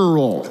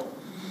natural.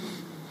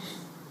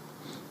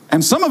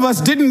 And some of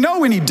us didn't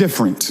know any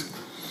different.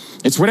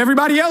 It's what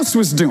everybody else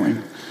was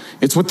doing.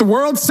 It's what the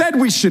world said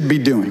we should be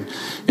doing.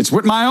 It's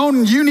what my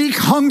own unique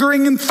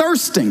hungering and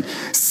thirsting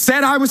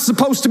said I was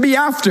supposed to be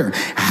after,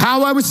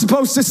 how I was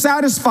supposed to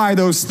satisfy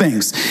those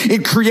things.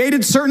 It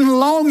created certain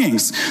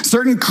longings,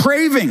 certain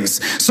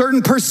cravings,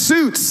 certain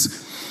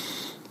pursuits.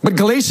 But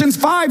Galatians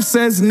 5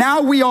 says,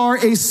 now we are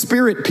a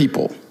spirit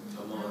people.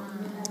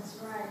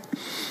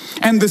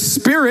 And the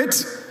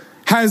Spirit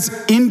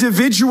has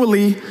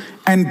individually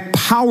and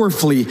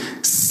powerfully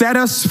set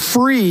us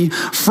free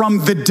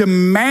from the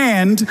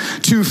demand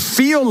to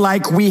feel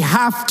like we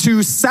have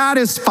to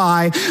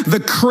satisfy the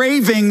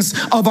cravings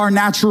of our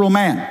natural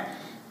man.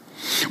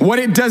 What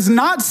it does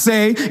not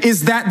say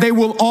is that they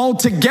will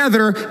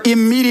altogether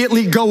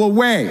immediately go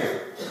away,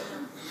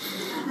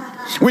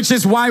 which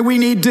is why we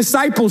need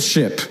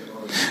discipleship.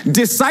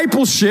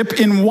 Discipleship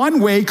in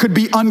one way could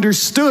be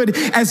understood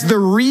as the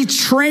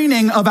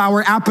retraining of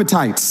our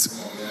appetites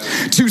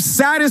to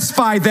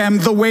satisfy them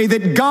the way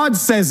that God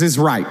says is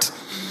right.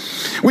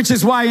 Which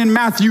is why in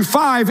Matthew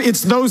 5,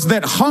 it's those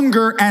that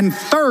hunger and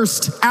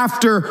thirst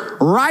after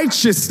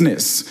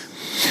righteousness.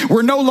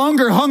 We're no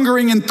longer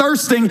hungering and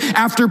thirsting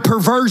after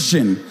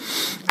perversion,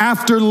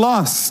 after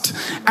lust,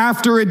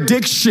 after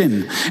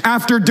addiction,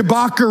 after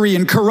debauchery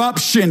and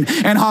corruption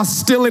and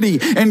hostility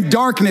and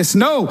darkness.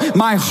 No,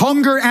 my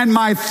hunger and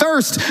my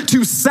thirst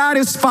to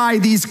satisfy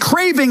these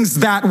cravings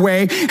that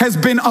way has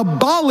been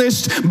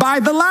abolished by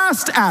the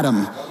last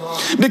Adam.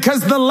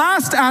 Because the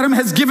last Adam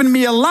has given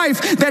me a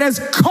life that has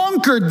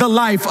conquered the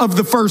life of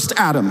the first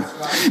Adam.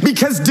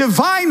 Because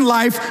divine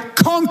life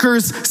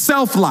conquers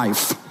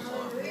self-life.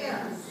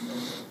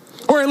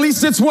 Or at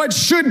least it's what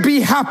should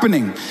be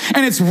happening.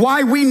 And it's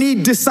why we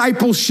need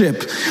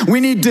discipleship. We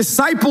need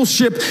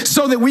discipleship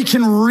so that we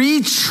can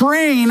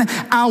retrain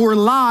our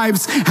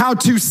lives how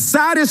to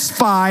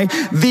satisfy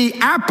the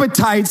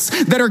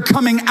appetites that are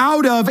coming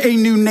out of a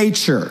new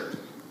nature.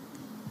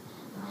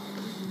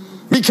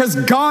 Because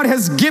God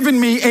has given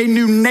me a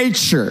new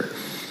nature.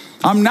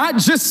 I'm not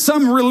just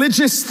some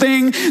religious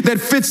thing that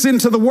fits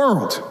into the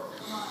world.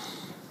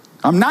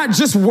 I'm not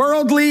just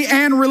worldly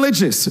and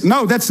religious.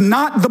 No, that's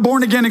not the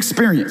born again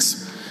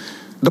experience.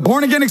 The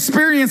born again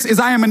experience is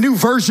I am a new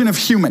version of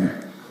human.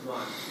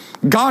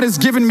 God has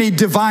given me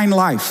divine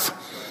life.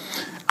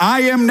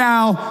 I am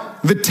now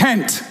the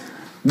tent,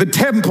 the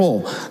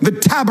temple, the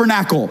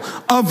tabernacle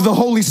of the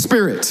Holy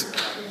Spirit.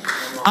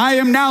 I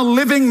am now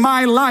living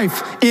my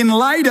life in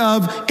light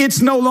of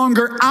it's no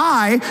longer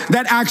I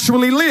that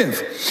actually live.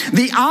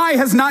 The I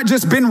has not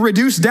just been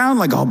reduced down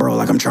like, oh, bro,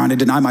 like I'm trying to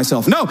deny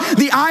myself. No,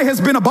 the I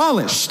has been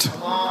abolished.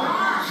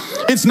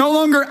 It's no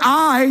longer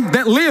I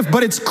that live,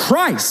 but it's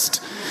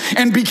Christ.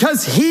 And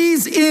because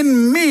he's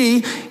in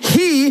me,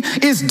 he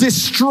is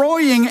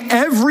destroying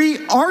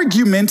every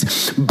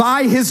argument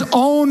by his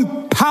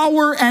own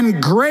power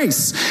and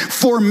grace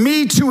for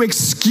me to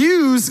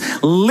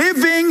excuse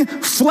living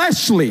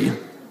fleshly.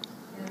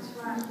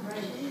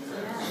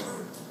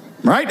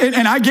 Right?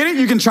 And I get it.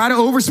 You can try to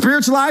over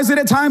spiritualize it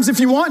at times if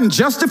you want and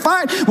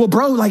justify it. Well,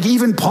 bro, like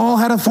even Paul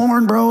had a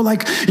thorn, bro.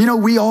 Like, you know,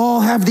 we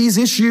all have these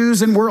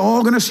issues and we're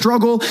all going to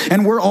struggle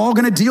and we're all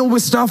going to deal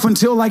with stuff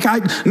until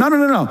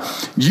No.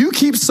 You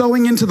keep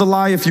sowing into the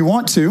lie if you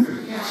want to.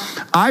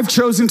 I've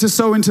chosen to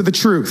sow into the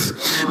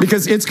truth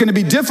because it's going to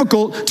be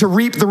difficult to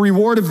reap the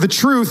reward of the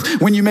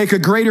truth when you make a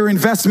greater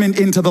investment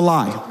into the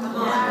lie.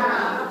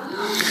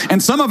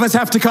 And some of us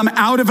have to come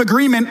out of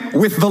agreement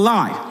with the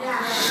lie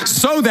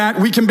so that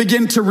we can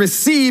begin to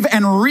receive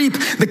and reap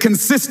the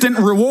consistent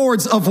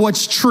rewards of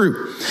what's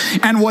true.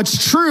 And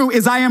what's true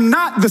is I am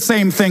not the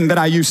same thing that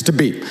I used to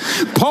be.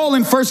 Paul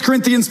in 1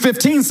 Corinthians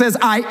 15 says,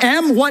 I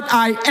am what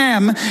I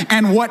am,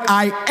 and what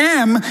I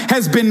am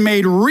has been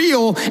made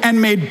real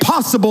and made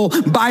possible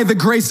by the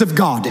grace of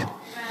God.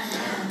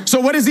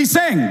 So what is he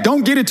saying?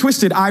 Don't get it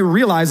twisted. I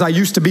realize I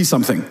used to be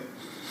something.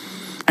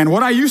 And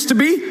what I used to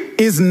be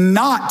is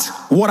not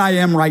what I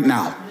am right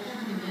now.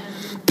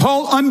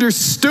 Paul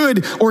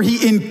understood, or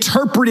he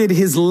interpreted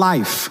his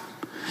life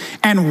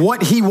and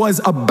what he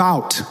was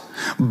about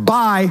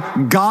by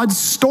God's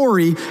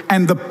story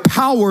and the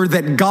power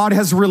that God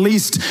has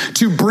released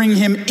to bring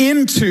him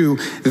into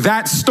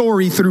that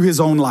story through his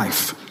own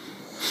life.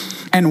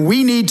 And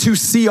we need to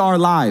see our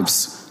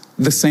lives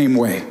the same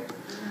way.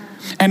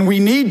 And we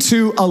need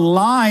to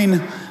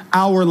align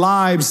our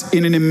lives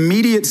in an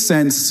immediate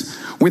sense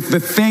with the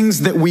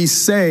things that we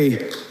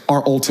say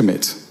are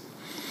ultimate.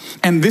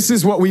 And this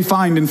is what we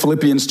find in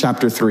Philippians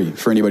chapter 3,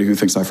 for anybody who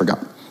thinks I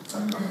forgot.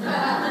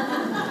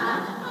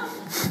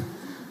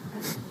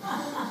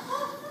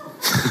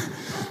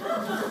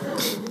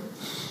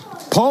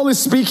 Paul is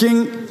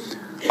speaking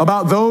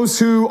about those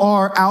who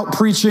are out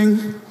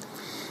preaching.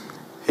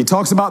 He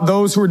talks about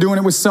those who are doing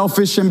it with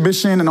selfish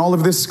ambition and all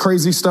of this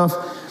crazy stuff.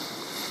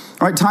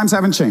 All right, times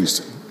haven't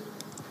changed.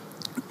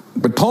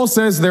 But Paul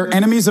says they're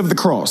enemies of the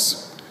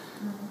cross.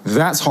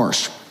 That's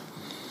harsh.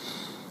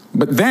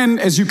 But then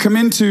as you come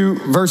into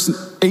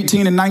verse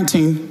 18 and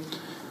 19,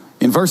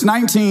 in verse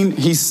 19,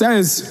 he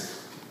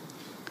says,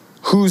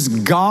 whose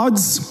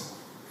gods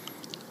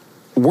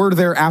were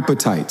their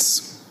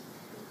appetites.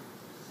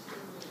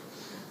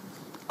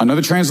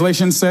 Another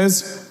translation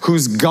says,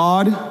 whose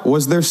God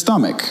was their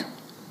stomach.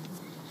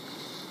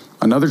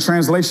 Another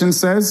translation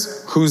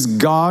says, whose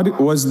God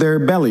was their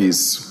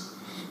bellies,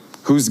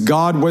 whose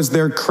God was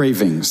their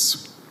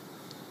cravings.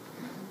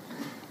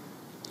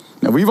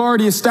 Now, we've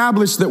already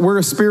established that we're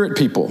a spirit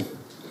people.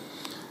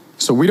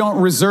 So we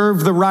don't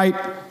reserve the right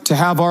to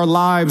have our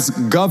lives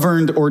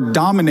governed or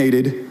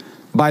dominated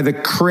by the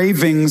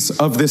cravings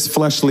of this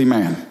fleshly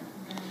man.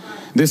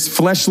 This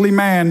fleshly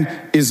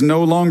man is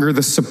no longer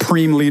the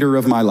supreme leader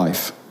of my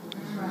life.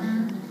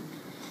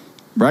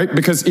 Right?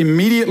 Because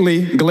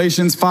immediately,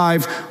 Galatians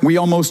 5, we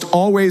almost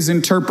always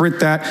interpret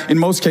that, in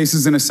most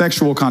cases, in a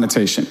sexual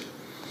connotation.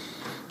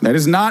 That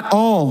is not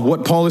all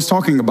what Paul is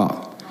talking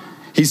about.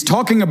 He's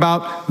talking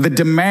about the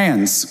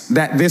demands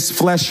that this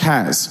flesh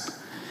has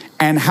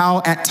and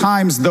how at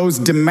times those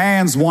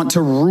demands want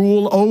to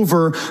rule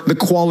over the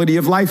quality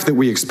of life that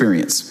we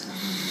experience.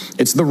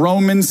 It's the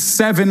Romans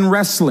 7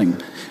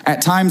 wrestling.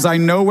 At times I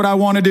know what I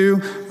want to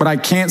do, but I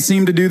can't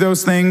seem to do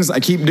those things. I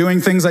keep doing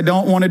things I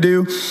don't want to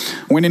do.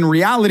 When in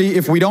reality,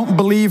 if we don't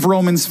believe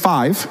Romans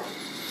 5,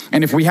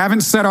 and if we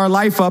haven't set our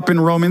life up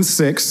in Romans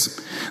 6,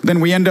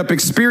 then we end up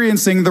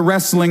experiencing the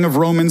wrestling of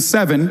Romans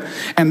 7.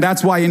 And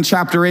that's why in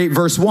chapter 8,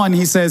 verse 1,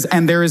 he says,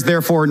 and there is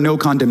therefore no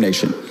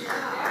condemnation.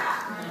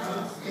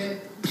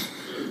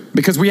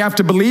 Because we have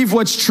to believe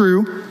what's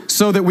true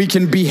so that we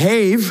can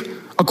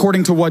behave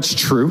according to what's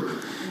true.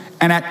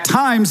 And at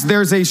times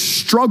there's a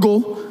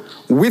struggle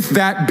with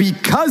that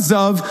because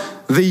of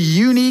the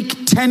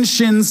unique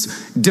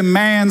tensions,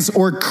 demands,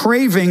 or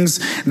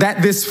cravings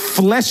that this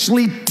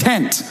fleshly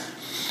tent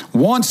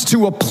wants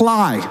to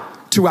apply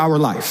to our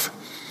life.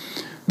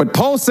 But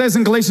Paul says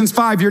in Galatians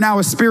 5, you're now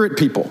a spirit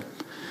people.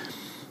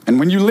 And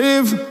when you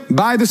live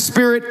by the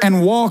Spirit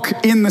and walk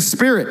in the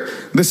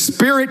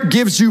Spirit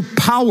gives you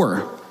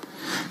power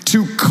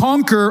to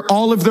conquer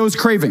all of those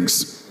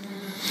cravings.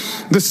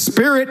 The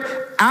Spirit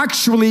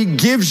actually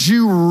gives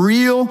you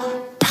real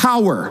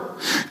power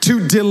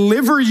to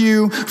deliver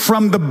you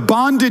from the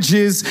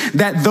bondages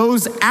that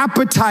those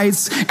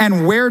appetites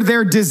and where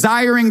they're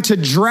desiring to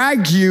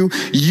drag you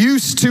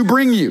used to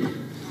bring you.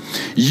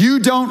 You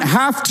don't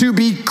have to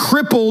be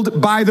crippled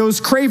by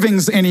those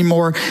cravings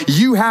anymore.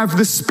 You have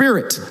the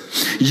Spirit.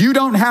 You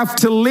don't have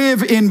to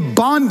live in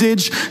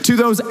bondage to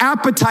those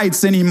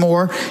appetites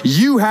anymore.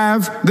 You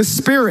have the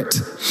Spirit.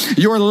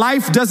 Your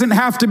life doesn't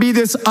have to be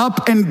this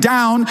up and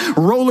down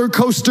roller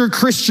coaster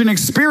Christian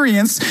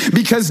experience,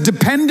 because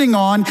depending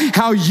on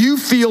how you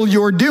feel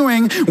you're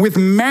doing with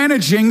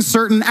managing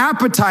certain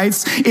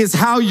appetites is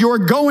how you're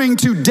going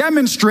to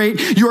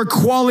demonstrate your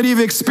quality of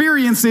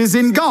experiences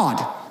in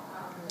God.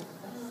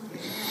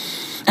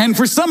 And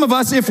for some of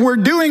us, if we're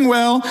doing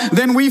well,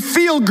 then we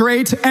feel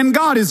great and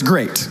God is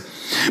great.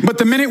 But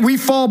the minute we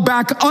fall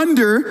back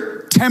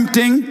under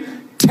tempting,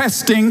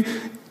 testing,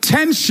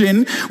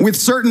 tension with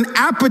certain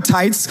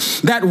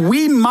appetites that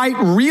we might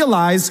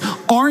realize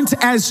aren't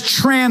as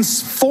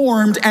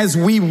transformed as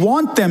we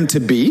want them to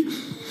be,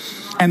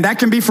 and that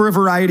can be for a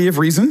variety of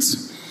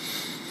reasons.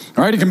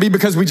 All right, it can be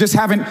because we just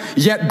haven't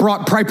yet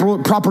brought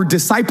proper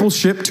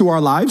discipleship to our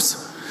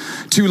lives,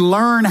 to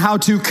learn how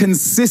to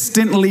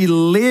consistently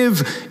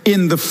live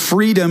in the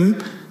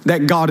freedom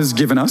that God has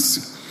given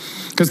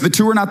us. Because the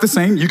two are not the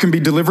same. You can be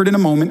delivered in a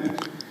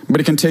moment, but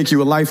it can take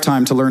you a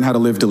lifetime to learn how to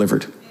live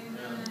delivered.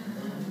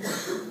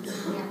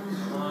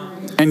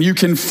 And you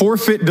can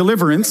forfeit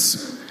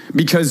deliverance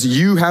because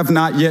you have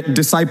not yet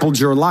discipled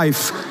your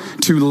life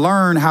to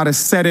learn how to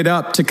set it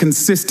up to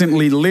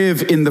consistently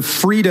live in the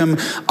freedom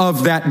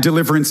of that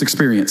deliverance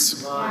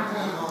experience.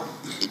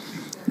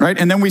 Right?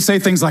 And then we say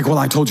things like, well,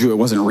 I told you it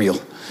wasn't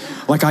real.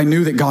 Like, I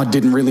knew that God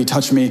didn't really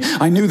touch me.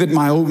 I knew that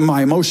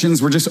my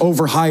emotions were just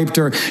overhyped,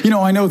 or,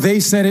 I know they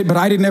said it, but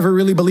I didn't ever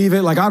really believe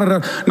it. Like,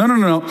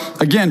 no.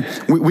 Again,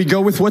 we go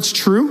with what's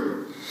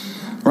true,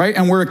 right?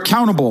 And we're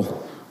accountable.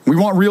 We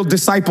want real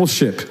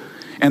discipleship.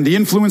 And the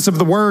influence of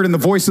the word and the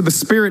voice of the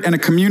Spirit and a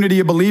community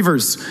of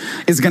believers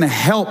is going to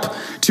help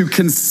to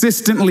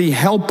consistently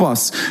help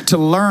us to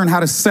learn how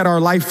to set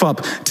our life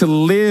up to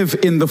live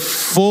in the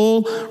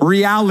full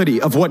reality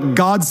of what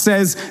God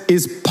says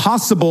is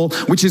possible,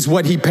 which is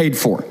what he paid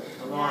for.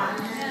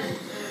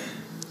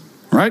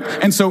 Right?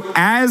 And so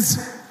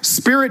as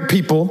Spirit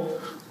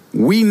people,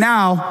 we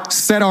now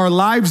set our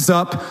lives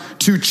up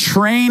to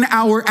train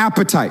our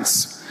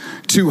appetites,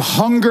 to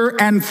hunger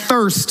and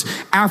thirst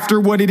after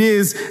what it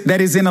is that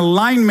is in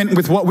alignment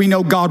with what we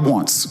know God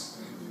wants.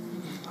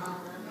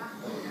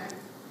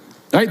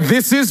 Right?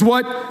 This is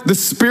what the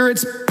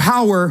Spirit's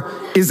power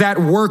is at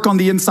work on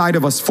the inside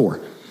of us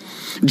for.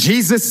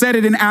 Jesus said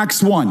it in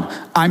Acts 1,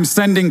 I'm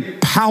sending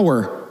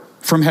power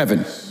from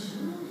heaven.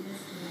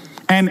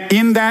 And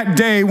in that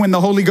day when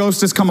the Holy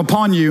Ghost has come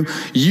upon you,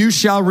 you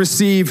shall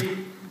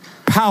receive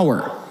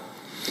power.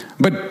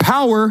 But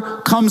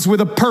power comes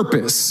with a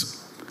purpose.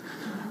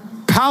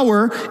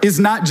 Power is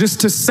not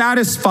just to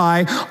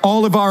satisfy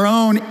all of our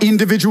own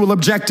individual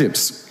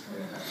objectives.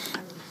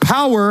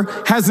 Power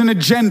has an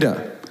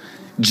agenda.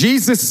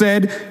 Jesus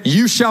said,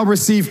 you shall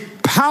receive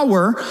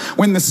power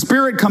when the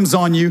Spirit comes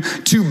on you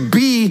to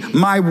be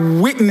my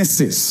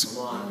witnesses.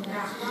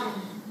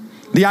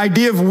 The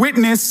idea of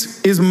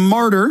witness is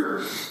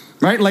martyr,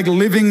 right? Like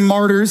living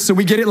martyrs. So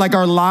we get it, like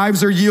our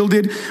lives are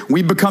yielded.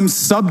 We become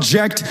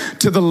subject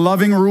to the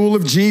loving rule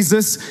of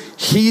Jesus.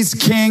 He's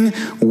king.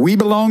 We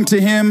belong to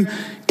him.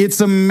 It's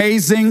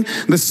amazing.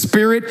 The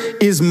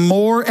Spirit is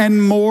more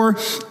and more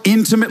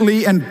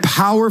intimately and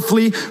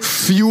powerfully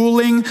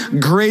fueling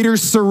greater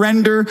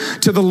surrender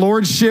to the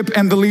lordship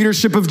and the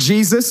leadership of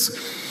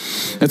Jesus.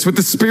 That's what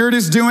the Spirit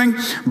is doing,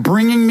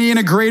 bringing me in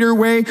a greater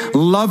way,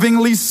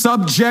 lovingly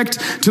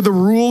subject to the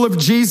rule of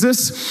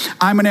Jesus.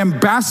 I'm an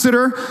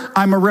ambassador.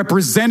 I'm a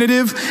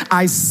representative.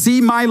 I see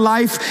my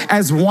life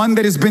as one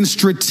that has been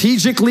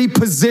strategically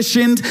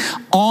positioned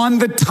on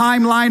the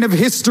timeline of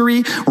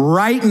history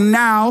right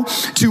now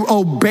to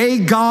obey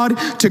God,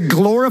 to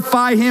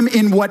glorify him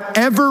in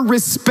whatever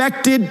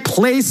respected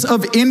place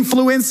of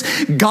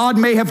influence God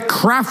may have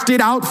crafted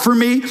out for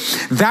me.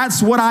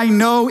 That's what I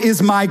know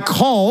is my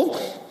call.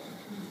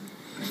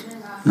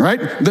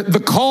 Right?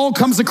 The call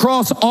comes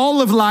across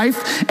all of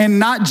life and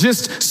not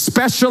just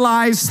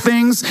specialized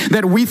things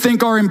that we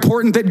think are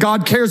important that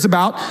God cares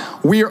about.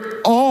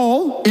 We're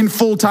all in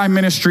full-time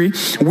ministry.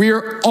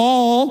 We're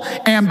all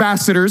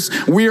ambassadors.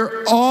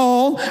 We're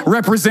all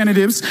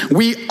representatives.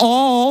 We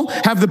all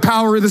have the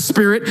power of the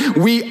Spirit.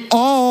 We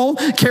all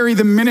carry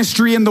the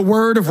ministry and the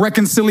word of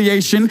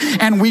reconciliation,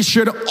 and we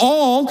should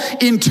all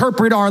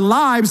interpret our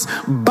lives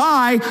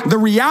by the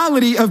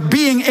reality of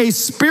being a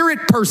spirit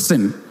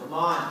person. Come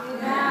on.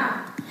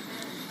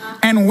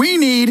 And we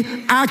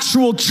need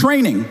actual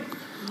training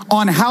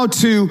on how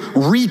to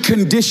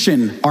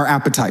recondition our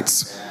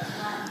appetites.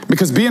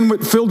 Because being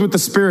filled with the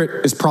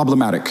Spirit is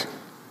problematic.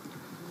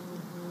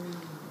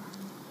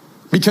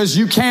 Because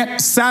you can't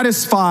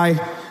satisfy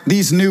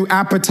these new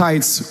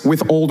appetites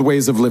with old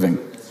ways of living.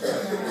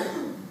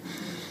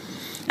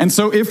 And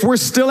so if we're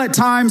still at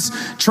times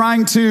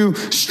trying to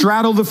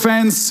straddle the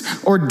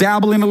fence or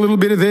dabble in a little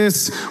bit of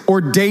this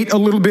or date a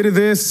little bit of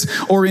this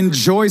or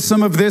enjoy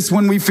some of this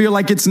when we feel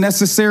like it's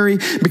necessary,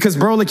 because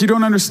bro, like you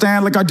don't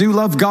understand, like I do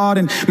love God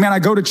and man, I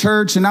go to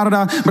church and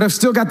but I've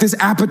still got this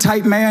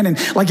appetite, man. And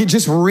like it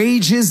just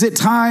rages at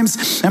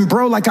times. And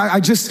bro, like I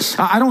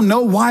don't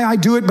know why I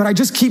do it, but I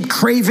just keep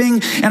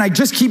craving and I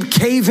just keep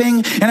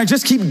caving and I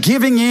just keep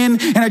giving in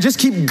and I just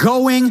keep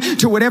going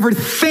to whatever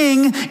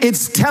thing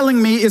it's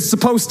telling me is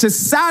supposed to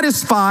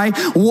satisfy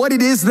what it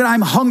is that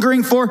I'm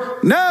hungering for.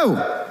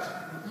 No.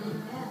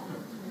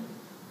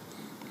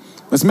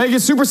 Let's make it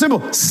super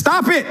simple.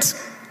 Stop it.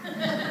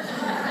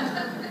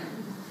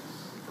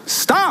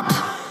 Stop.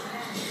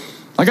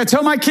 Like I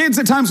tell my kids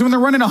at times when they're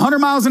running 100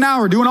 miles an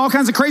hour, doing all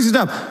kinds of crazy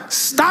stuff,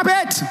 stop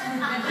it.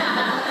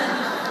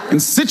 And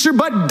sit your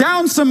butt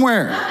down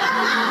somewhere.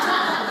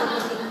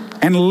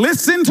 And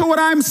listen to what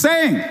I'm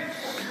saying.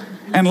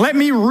 And let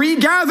me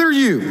regather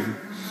you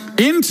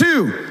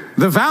into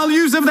the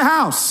values of the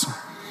house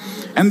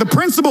and the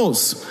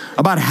principles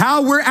about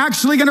how we're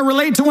actually going to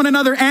relate to one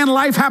another and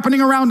life happening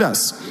around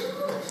us.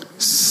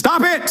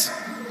 Stop it.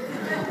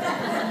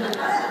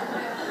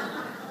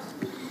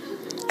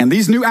 And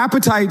these new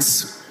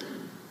appetites,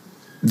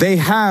 they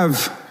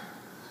have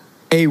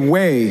a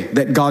way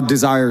that God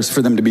desires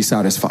for them to be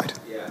satisfied.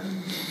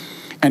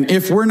 And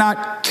if we're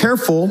not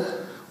careful,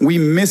 we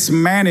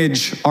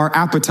mismanage our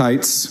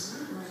appetites,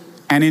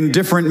 and in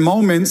different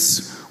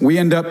moments, we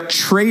end up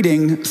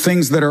trading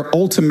things that are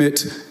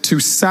ultimate to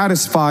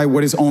satisfy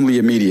what is only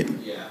immediate.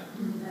 Yeah.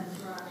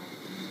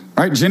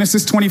 Right?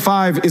 Genesis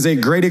 25 is a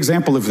great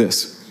example of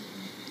this.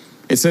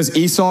 It says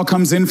Esau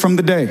comes in from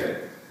the day.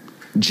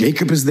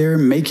 Jacob is there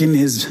making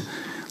his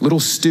little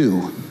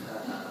stew.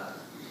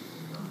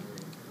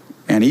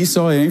 And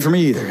Esau, it ain't for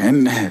me either.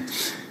 And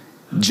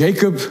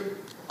Jacob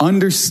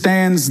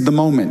understands the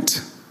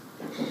moment.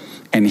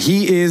 And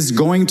he is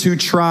going to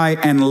try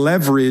and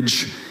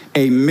leverage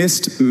a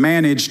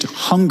mismanaged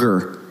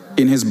hunger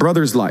in his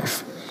brother's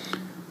life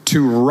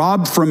to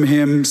rob from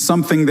him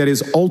something that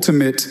is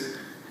ultimate,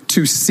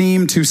 to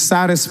seem to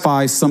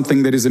satisfy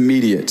something that is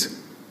immediate.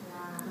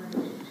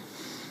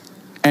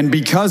 And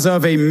because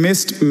of a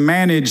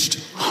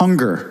mismanaged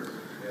hunger,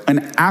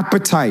 an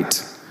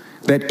appetite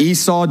that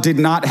Esau did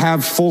not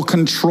have full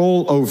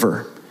control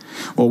over.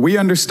 Well, we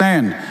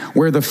understand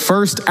where the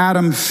first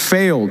Adam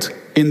failed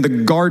in the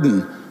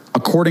garden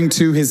according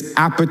to his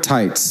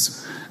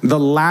appetites, the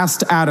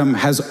last Adam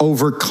has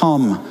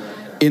overcome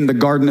in the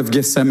Garden of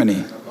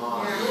Gethsemane.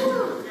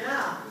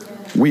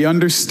 We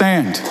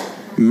understand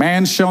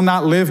man shall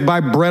not live by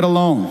bread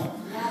alone.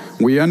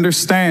 We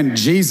understand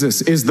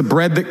Jesus is the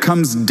bread that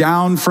comes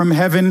down from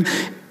heaven.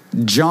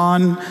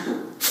 John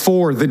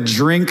 4, the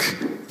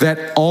drink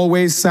that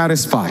always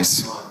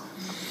satisfies.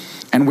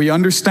 And we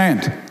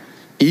understand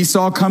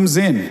Esau comes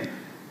in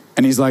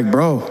and he's like,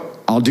 bro,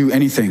 I'll do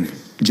anything.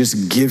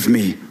 Just give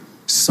me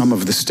some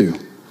of the stew.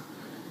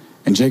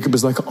 And Jacob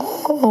is like,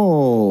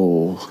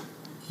 oh,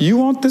 you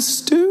want the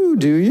stew,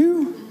 do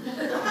you?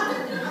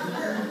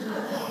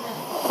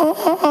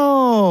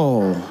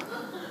 Oh,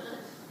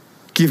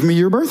 give me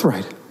your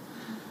birthright.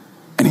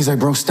 And he's like,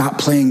 bro, stop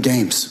playing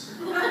games.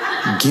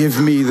 Give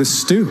me the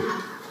stew.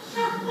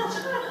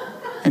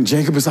 And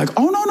Jacob is like,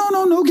 oh,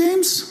 no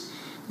games.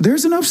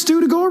 There's enough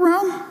stew to go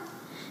around.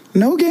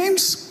 No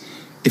games.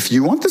 If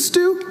you want the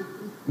stew,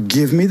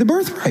 give me the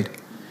birthright.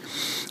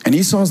 And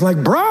Esau's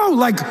like, bro,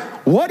 like,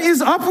 what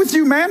is up with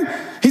you, man?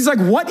 He's like,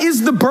 what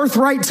is the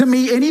birthright to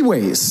me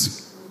anyways?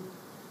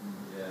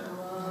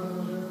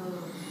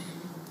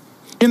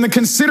 In the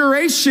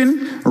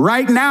consideration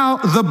right now,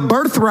 the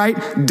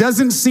birthright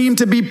doesn't seem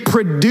to be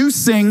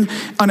producing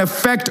an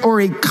effect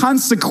or a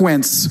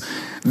consequence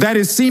that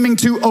is seeming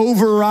to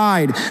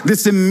override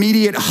this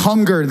immediate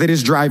hunger that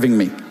is driving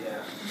me.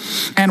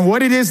 And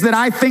what it is that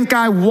I think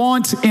I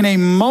want in a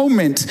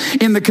moment,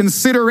 in the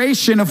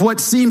consideration of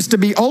what seems to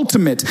be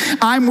ultimate,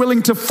 I'm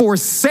willing to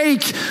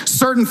forsake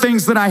certain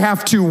things that I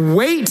have to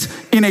wait,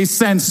 in a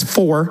sense,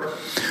 for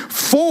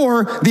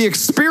the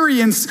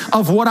experience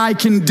of what I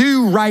can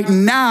do right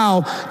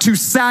now to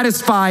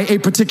satisfy a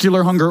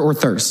particular hunger or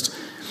thirst.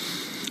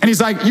 And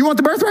he's like, you want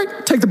the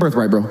birthright? Take the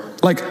birthright, bro.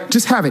 Like,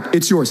 just have it.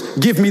 It's yours.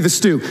 Give me the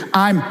stew.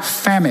 I'm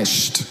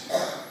famished.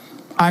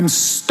 I'm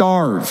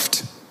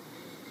starved.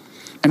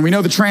 And we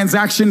know the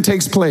transaction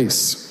takes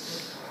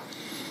place,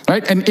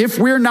 right? And if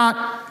we're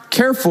not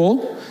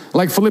careful,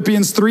 like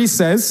Philippians 3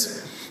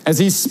 says, as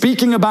he's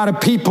speaking about a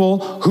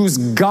people whose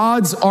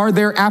gods are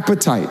their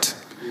appetite.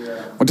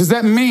 What does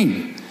that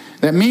mean?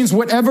 That means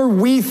whatever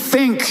we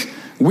think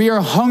we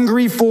are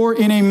hungry for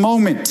in a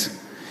moment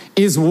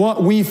is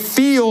what we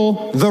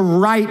feel the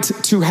right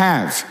to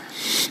have.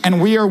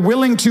 And we are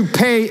willing to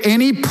pay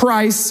any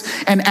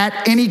price and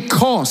at any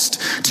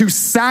cost to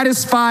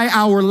satisfy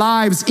our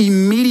lives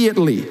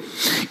immediately,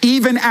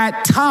 even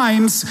at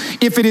times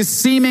if it is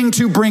seeming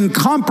to bring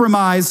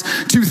compromise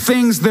to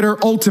things that are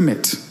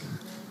ultimate.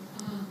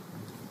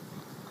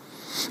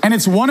 And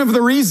it's one of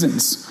the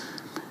reasons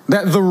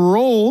that the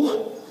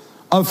role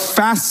of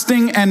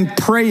fasting and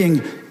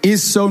praying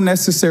is so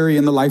necessary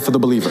in the life of the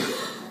believer.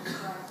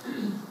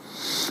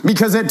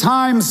 Because at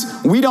times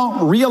we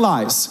don't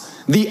realize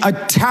the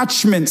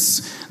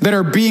attachments that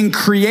are being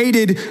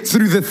created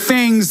through the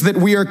things that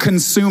we are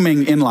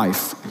consuming in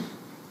life.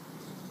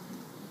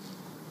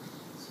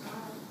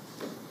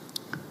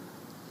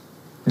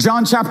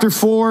 John chapter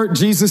 4,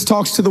 Jesus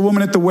talks to the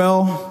woman at the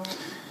well,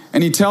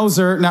 and he tells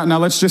her, now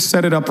let's just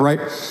set it up right.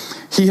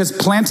 He has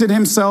planted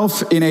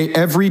himself in a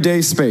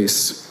everyday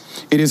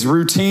space. It is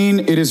routine,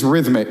 it is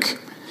rhythmic.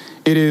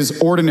 It is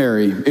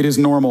ordinary. It is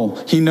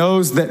normal. He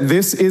knows that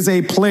this is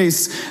a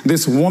place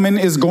this woman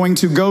is going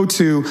to go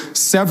to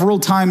several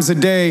times a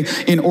day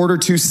in order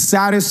to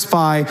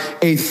satisfy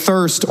a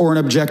thirst or an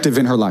objective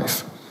in her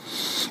life.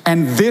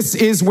 And this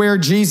is where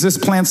Jesus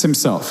plants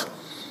himself.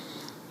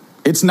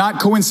 It's not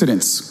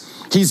coincidence.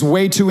 He's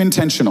way too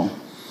intentional.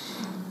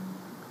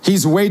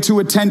 He's way too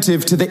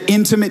attentive to the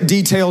intimate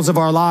details of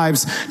our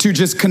lives to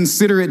just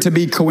consider it to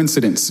be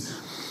coincidence.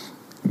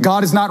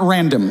 God is not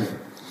random.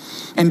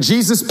 And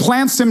Jesus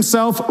plants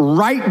himself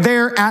right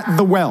there at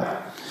the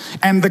well.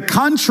 And the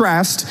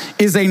contrast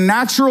is a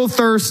natural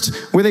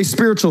thirst with a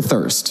spiritual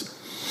thirst.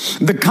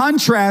 The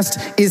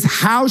contrast is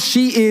how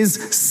she is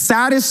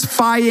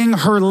satisfying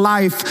her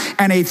life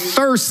and a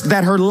thirst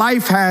that her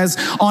life has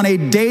on a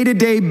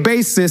day-to-day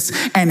basis.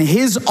 And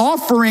his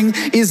offering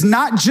is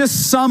not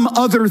just some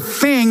other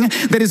thing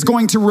that is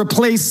going to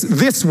replace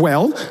this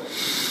well.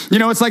 You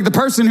know, it's like the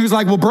person who's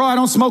like, well, bro, I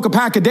don't smoke a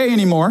pack a day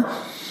anymore.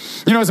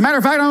 You know, as a matter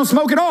of fact, I don't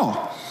smoke at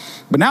all.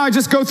 But now I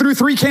just go through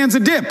 3 cans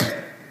of dip.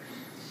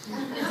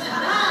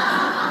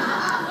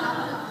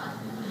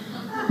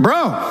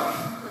 Bro,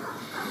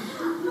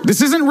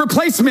 this isn't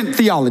replacement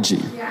theology.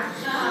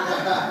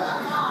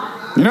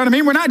 You know what I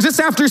mean? We're not just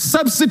after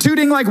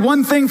substituting like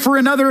one thing for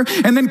another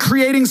and then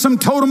creating some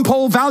totem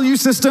pole value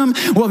system.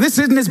 Well, this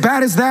isn't as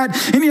bad as that.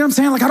 And you know what I'm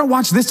saying? Like, I don't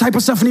watch this type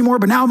of stuff anymore,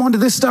 but now I'm onto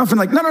this stuff. And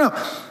like,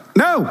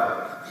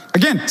 no.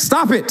 Again,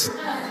 stop it.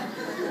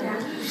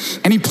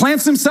 And he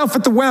plants himself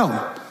at the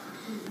well.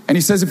 And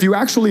he says, if you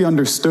actually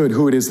understood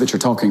who it is that you're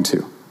talking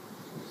to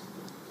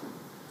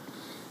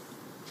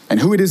and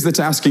who it is that's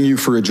asking you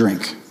for a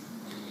drink,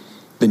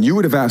 then you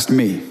would have asked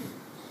me,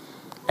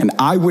 and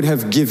I would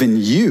have given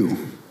you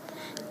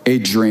a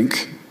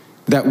drink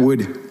that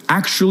would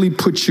actually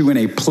put you in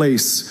a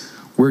place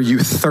where you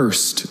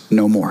thirst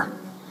no more.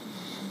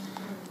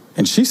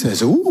 And she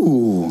says,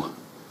 ooh,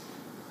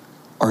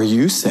 are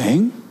you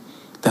saying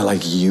that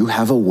like you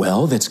have a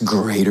well that's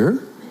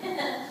greater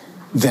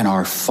than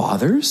our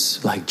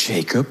fathers, like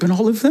Jacob and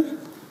all of them?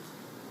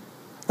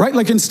 Right?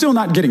 Like, and still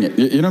not getting it.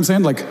 You know what I'm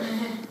saying? Like,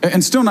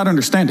 and still not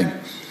understanding.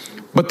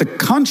 But the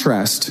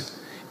contrast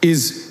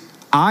is,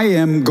 I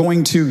am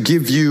going to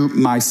give you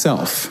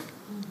myself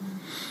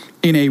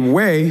in a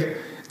way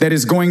that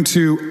is going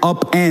to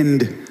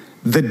upend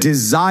the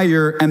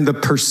desire and the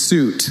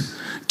pursuit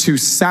to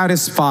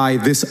satisfy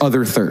this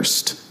other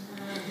thirst.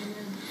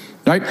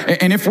 Right?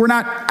 And if we're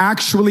not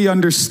actually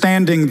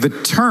understanding the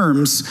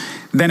terms,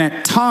 then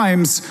at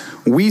times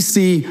we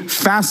see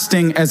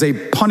fasting as a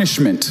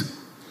punishment.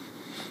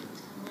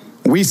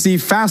 We see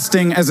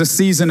fasting as a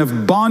season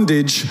of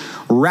bondage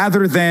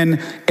rather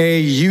than a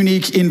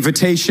unique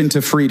invitation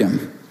to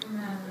freedom,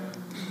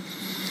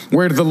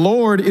 where the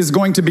Lord is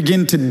going to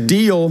begin to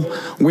deal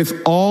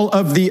with all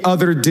of the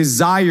other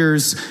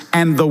desires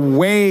and the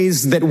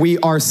ways that we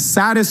are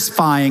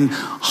satisfying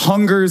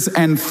hungers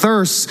and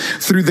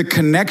thirsts through the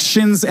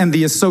connections and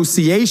the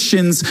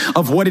associations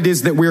of what it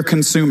is that we're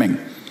consuming.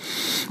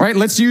 Right,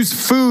 let's use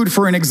food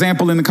for an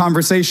example in the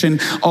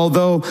conversation,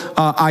 although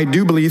I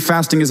do believe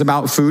fasting is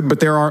about food, but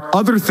there are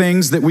other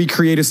things that we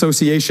create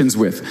associations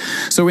with.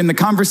 So in the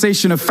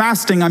conversation of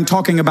fasting, I'm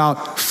talking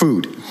about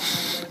food.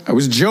 I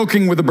was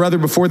joking with a brother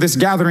before this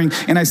gathering,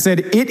 and I said,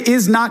 it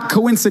is not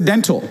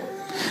coincidental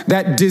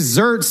that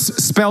desserts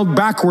spelled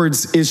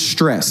backwards is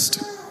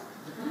stressed.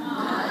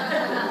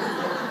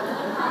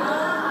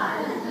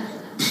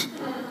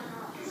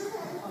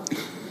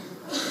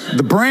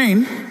 The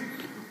brain,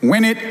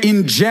 when it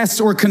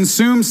ingests or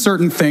consumes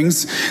certain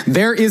things,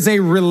 there is a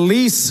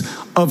release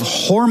of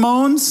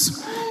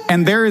hormones,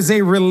 and there is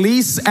a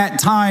release at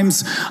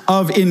times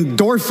of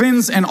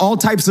endorphins and all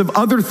types of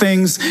other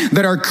things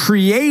that are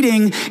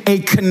creating a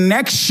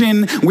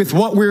connection with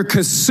what we're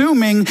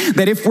consuming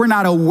that if we're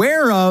not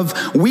aware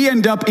of, we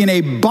end up in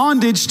a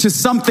bondage to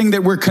something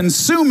that we're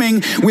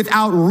consuming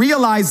without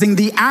realizing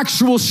the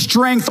actual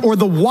strength or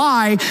the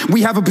why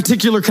we have a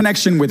particular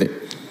connection with it.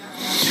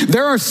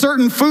 There are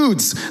certain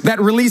foods that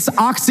release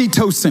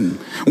oxytocin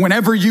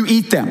whenever you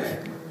eat them.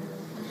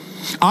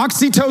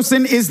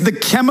 Oxytocin is the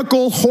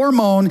chemical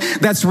hormone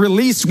that's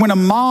released when a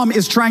mom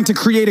is trying to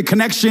create a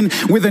connection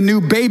with a new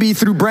baby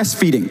through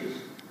breastfeeding.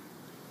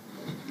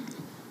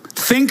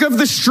 Think of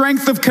the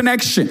strength of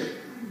connection.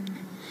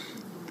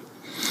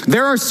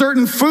 There are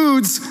certain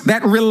foods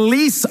that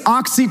release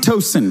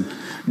oxytocin.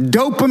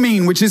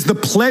 Dopamine, which is the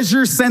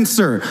pleasure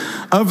sensor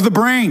of the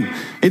brain.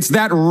 It's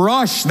that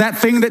rush, that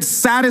thing that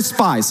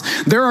satisfies.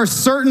 There are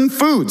certain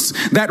foods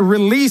that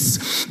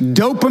release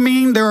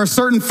dopamine. There are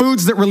certain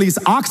foods that release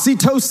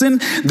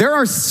oxytocin. There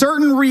are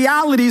certain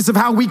realities of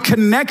how we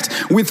connect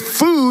with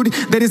food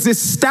that is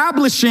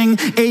establishing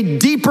a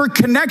deeper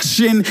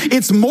connection.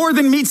 It's more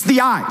than meets the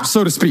eye,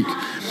 so to speak,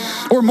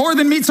 or more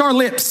than meets our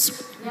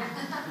lips.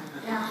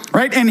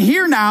 Right? And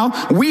here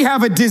now, we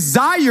have a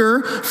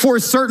desire for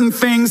certain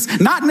things,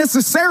 not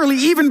necessarily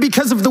even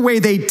because of the way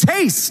they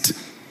taste,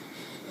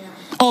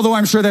 although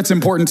I'm sure that's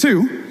important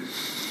too,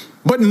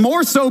 but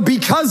more so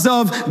because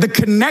of the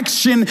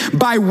connection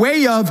by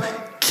way of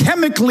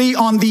chemically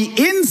on the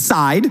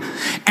inside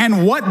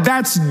and what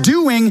that's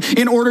doing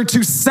in order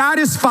to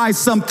satisfy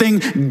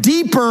something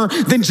deeper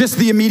than just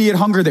the immediate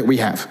hunger that we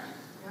have.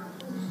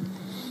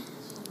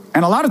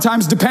 And a lot of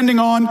times, depending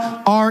on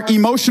our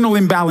emotional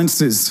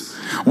imbalances,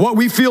 what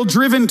we feel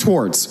driven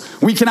towards,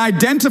 we can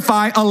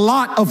identify a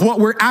lot of what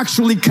we're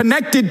actually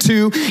connected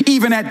to,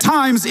 even at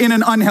times in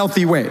an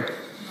unhealthy way.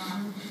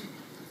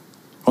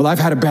 Well, I've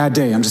had a bad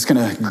day. I'm just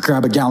going to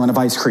grab a gallon of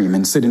ice cream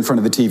and sit in front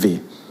of the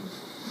TV.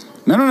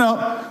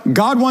 No.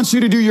 God wants you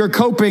to do your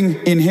coping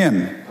in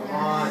Him.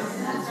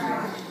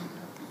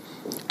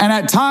 And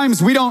at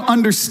times we don't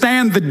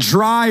understand the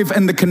drive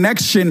and the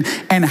connection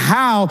and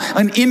how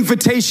an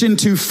invitation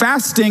to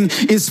fasting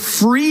is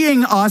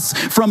freeing us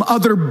from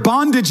other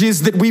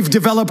bondages that we've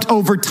developed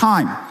over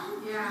time.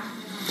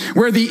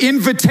 Where the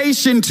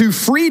invitation to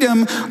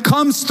freedom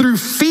comes through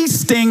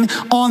feasting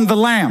on the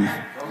Lamb,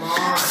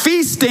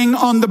 feasting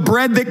on the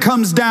bread that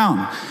comes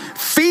down,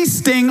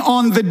 feasting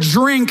on the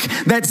drink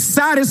that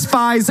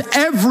satisfies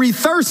every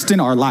thirst in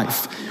our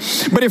life.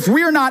 But if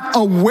we're not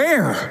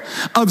aware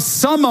of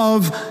some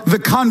of the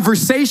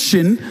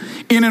conversation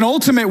in an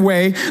ultimate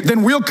way,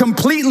 then we'll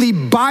completely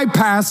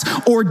bypass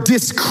or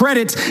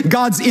discredit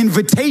God's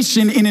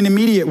invitation in an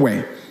immediate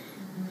way.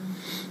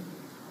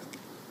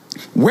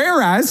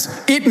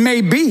 Whereas it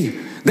may be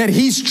that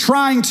he's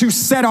trying to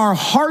set our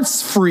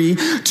hearts free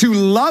to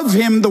love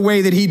him the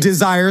way that he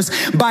desires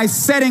by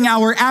setting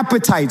our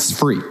appetites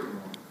free.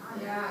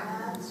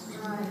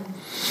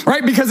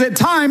 Right? Because at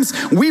times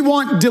we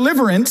want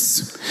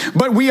deliverance,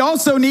 but we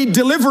also need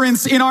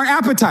deliverance in our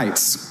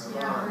appetites.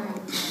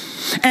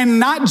 And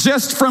not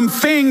just from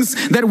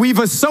things that we've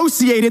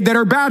associated that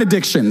are bad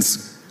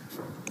addictions.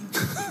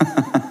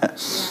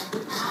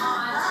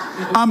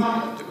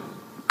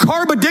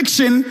 Carb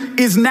addiction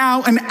is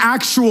now an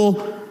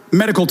actual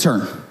medical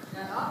term.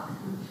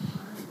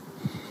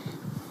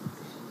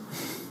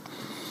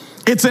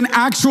 It's an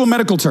actual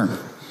medical term.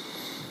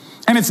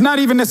 And it's not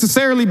even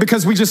necessarily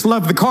because we just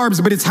love the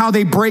carbs, but it's how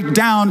they break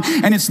down,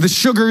 and it's the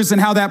sugars and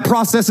how that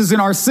processes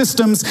in our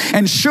systems.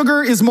 And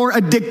sugar is more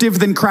addictive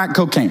than crack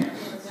cocaine.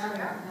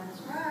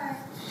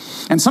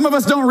 And some of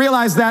us don't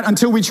realize that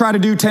until we try to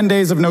do 10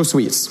 days of no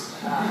sweets.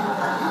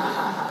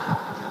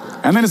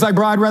 And then it's like,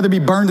 bro, I'd rather be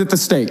burned at the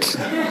stake.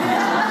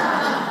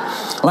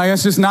 Like,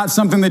 that's just not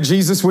something that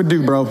Jesus would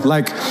do, bro.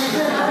 Like,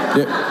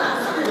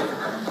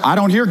 I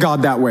don't hear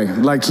God that way.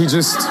 Like, he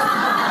just...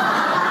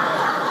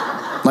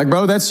 Like,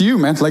 bro, that's you,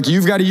 man. Like,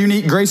 you've got a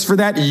unique grace for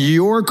that.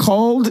 You're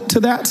called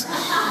to that.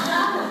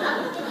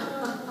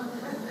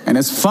 And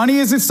as funny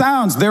as it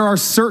sounds, there are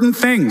certain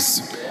things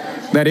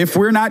that if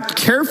we're not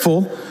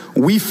careful,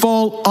 we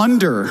fall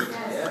under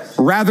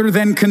rather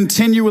than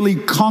continually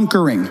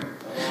conquering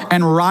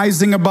and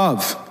rising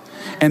above.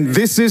 And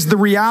this is the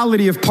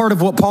reality of part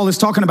of what Paul is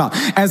talking about.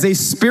 As a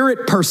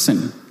spirit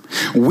person,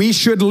 we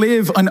should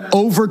live an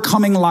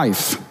overcoming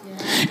life.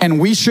 And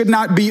we should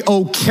not be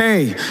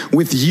okay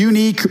with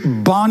unique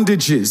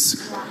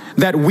bondages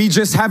that we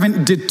just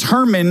haven't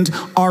determined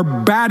are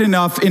bad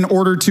enough in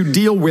order to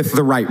deal with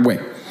the right way.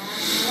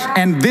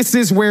 And this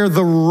is where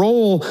the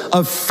role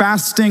of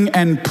fasting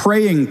and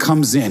praying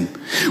comes in,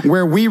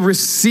 where we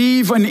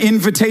receive an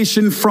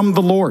invitation from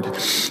the Lord,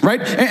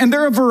 right? And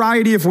there are a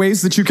variety of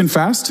ways that you can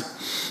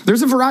fast.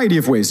 There's a variety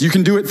of ways. You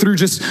can do it through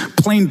just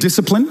plain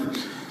discipline.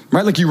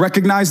 Right? Like, you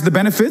recognize the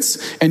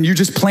benefits and you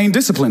just plain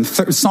discipline.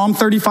 Psalm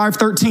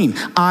 35:13,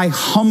 I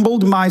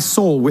humbled my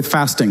soul with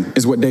fasting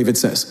is what David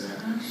says.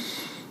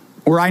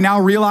 Where I now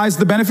realize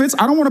the benefits.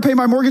 I don't want to pay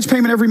my mortgage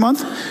payment every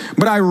month,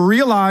 but I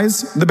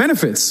realize the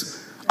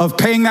benefits of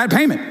paying that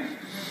payment.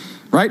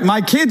 Right?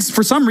 My kids,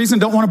 for some reason,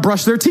 don't want to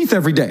brush their teeth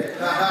every day.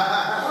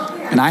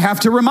 And I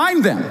have to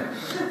remind them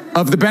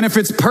of the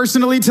benefits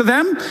personally to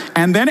them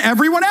and then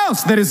everyone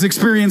else that is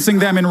experiencing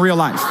them in real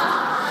life.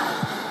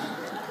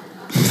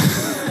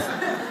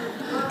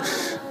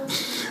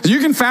 You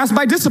can fast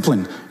by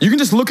discipline. You can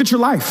just look at your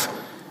life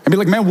and be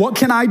like, man, what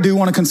can I do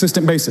on a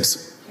consistent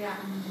basis? Yeah.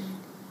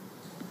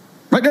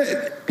 Right?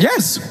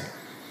 Yes.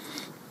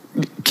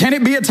 Can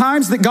it be at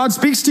times that God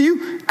speaks to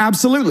you?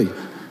 Absolutely.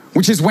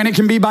 Which is when it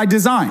can be by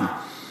design.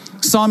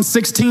 Psalm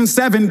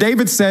 16:7,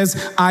 David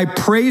says, I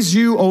praise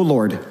you, O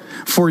Lord,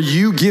 for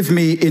you give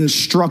me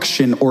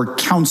instruction or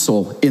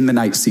counsel in the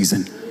night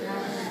season.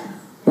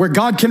 Where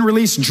God can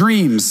release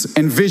dreams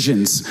and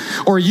visions,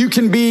 or you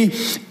can be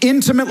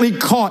intimately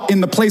caught in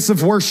the place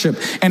of worship,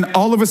 and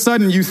all of a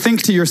sudden you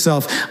think to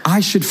yourself, I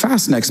should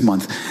fast next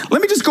month.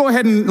 Let me just go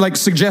ahead and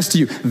suggest to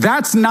you,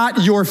 that's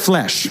not your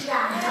flesh.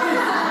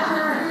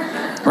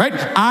 Right?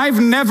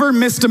 I've never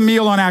missed a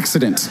meal on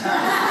accident.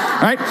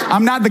 Right?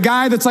 I'm not the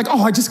guy that's like,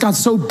 oh, I just got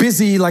so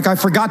busy, like I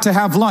forgot to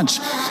have lunch.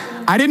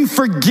 I didn't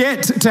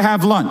forget to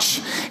have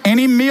lunch.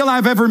 Any meal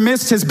I've ever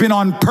missed has been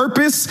on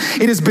purpose.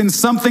 It has been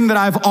something that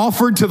I've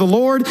offered to the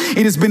Lord.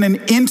 It has been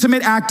an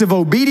intimate act of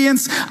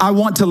obedience. I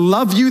want to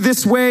love you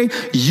this way.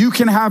 You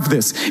can have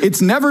this. It's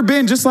never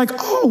been just like,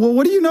 oh, well,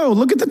 what do you know?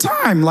 Look at the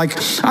time. Like,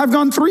 I've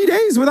gone 3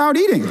 days without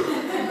eating.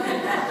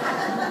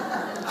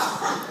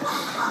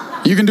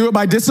 You can do it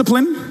by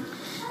discipline.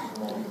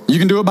 You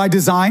can do it by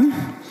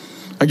design.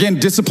 Again,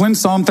 discipline,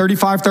 Psalm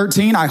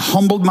 35:13, I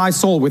humbled my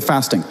soul with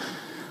fasting.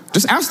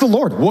 Just ask the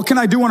Lord, what can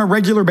I do on a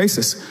regular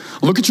basis?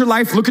 Look at your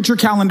life, look at your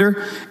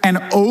calendar, and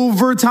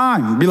over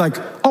time, be like,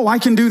 oh, I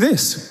can do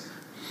this.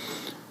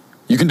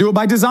 You can do it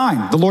by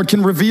design. The Lord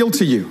can reveal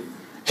to you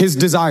his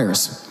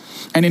desires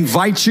and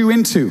invite you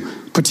into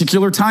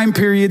particular time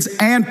periods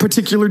and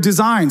particular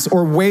designs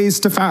or ways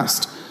to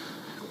fast.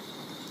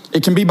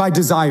 It can be by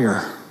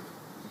desire,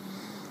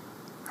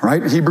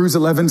 right? Hebrews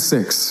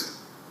 11:6.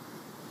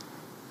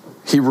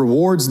 He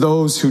rewards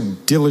those who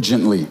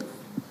diligently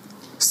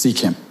seek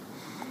him.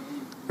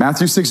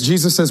 Matthew 6,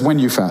 Jesus says when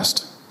you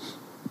fast,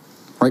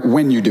 right?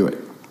 When you do it.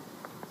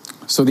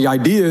 So the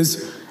idea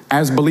is,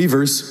 as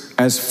believers,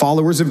 as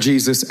followers of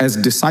Jesus, as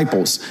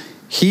disciples,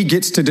 he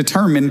gets to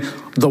determine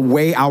the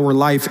way our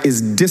life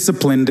is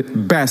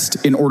disciplined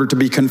best in order to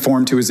be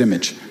conformed to his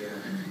image.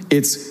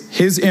 It's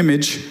his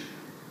image,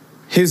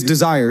 his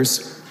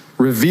desires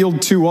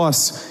revealed to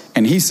us.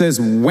 And he says,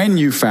 when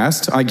you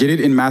fast, I get it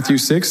in Matthew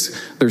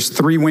 6, there's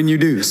 3 when you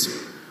do's.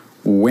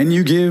 When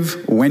you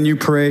give, when you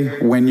pray,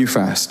 when you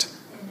fast.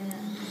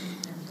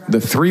 The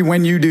 3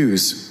 when you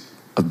do's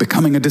of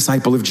becoming a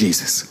disciple of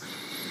Jesus.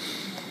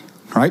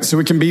 All right, so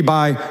it can be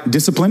by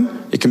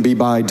discipline, it can be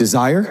by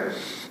desire,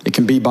 it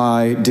can be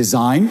by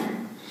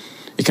design,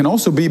 it can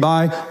also be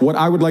by what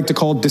I would like to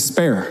call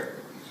despair.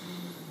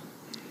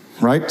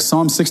 Right?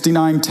 Psalm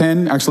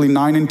 69:10, actually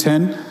 9 and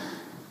 10,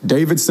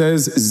 David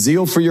says,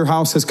 zeal for your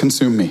house has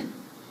consumed me,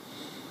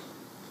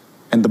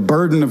 and the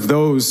burden of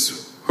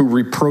those who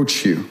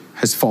reproach you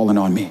has fallen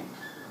on me.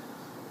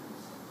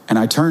 And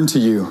I turn to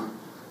you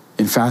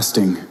in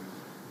fasting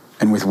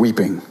and with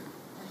weeping,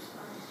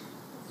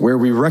 where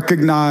we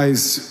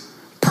recognize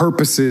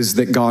purposes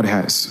that God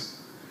has,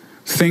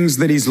 things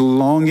that he's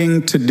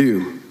longing to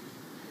do.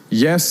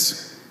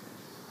 Yes,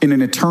 in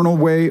an eternal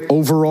way,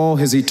 overall,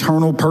 his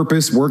eternal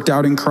purpose worked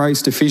out in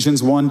Christ,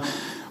 Ephesians 1,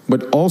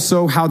 but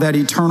also how that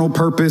eternal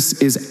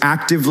purpose is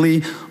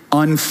actively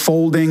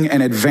unfolding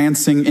and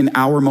advancing in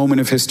our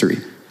moment of history.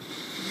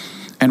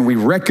 And we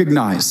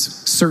recognize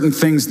certain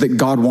things that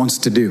God wants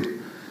to do.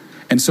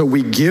 And so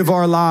we give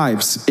our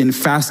lives in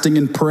fasting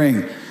and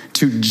praying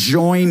to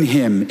join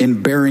him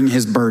in bearing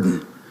his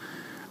burden.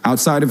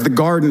 Outside of the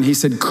garden, he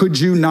said, could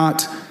you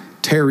not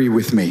tarry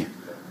with me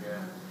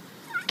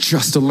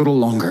just a little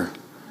longer?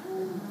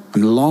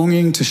 I'm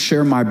longing to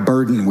share my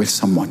burden with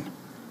someone.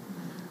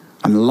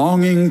 I'm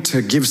longing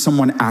to give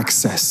someone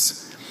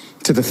access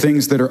to the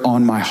things that are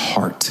on my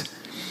heart.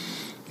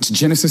 It's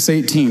Genesis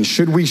 18.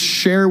 Should we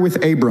share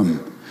with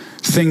Abram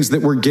things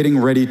that we're getting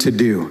ready to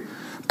do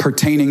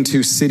pertaining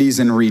to cities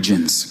and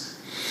regions?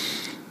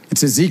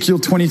 It's Ezekiel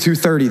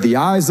 22:30. The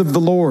eyes of the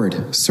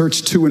Lord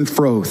search to and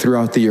fro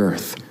throughout the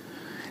earth,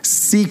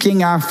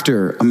 seeking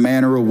after a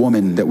man or a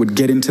woman that would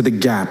get into the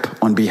gap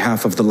on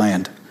behalf of the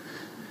land.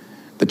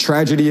 The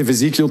tragedy of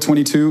Ezekiel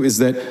 22 is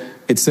that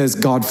it says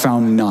God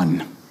found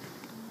none.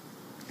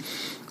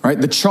 Right?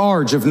 The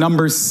charge of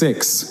Numbers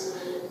 6,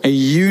 a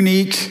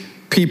unique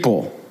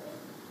people.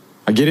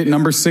 I get it,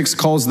 Numbers 6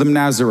 calls them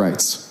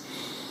Nazarites.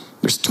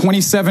 There's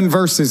 27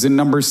 verses in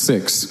Numbers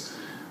 6.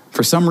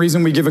 For some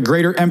reason, we give a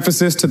greater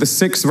emphasis to the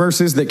 6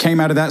 verses that came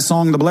out of that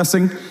song, The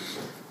Blessing.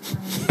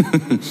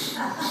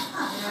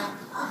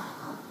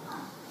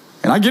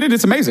 And I get it,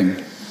 it's amazing.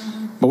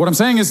 But what I'm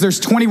saying is there's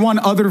 21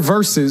 other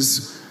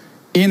verses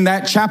in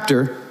that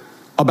chapter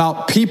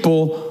about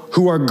people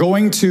who are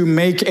going to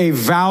make a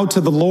vow to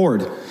the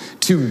Lord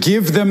to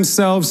give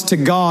themselves to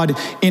God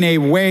in a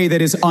way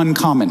that is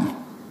uncommon,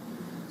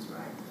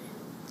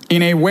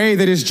 in a way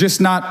that is just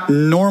not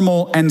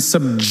normal and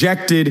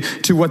subjected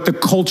to what the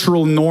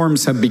cultural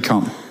norms have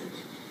become.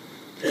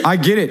 I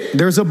get it.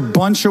 There's a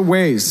bunch of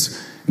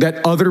ways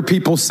that other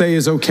people say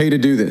is okay to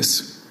do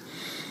this.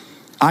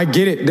 I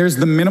get it. There's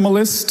the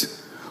minimalist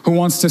who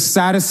wants to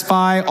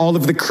satisfy all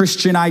of the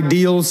Christian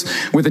ideals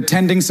with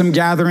attending some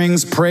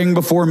gatherings, praying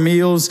before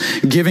meals,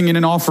 giving in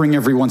an offering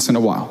every once in a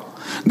while.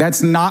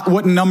 That's not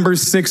what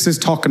Numbers 6 is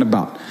talking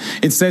about.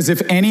 It says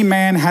if any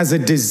man has a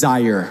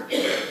desire,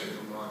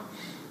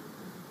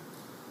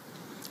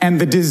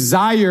 and the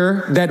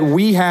desire that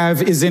we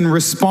have is in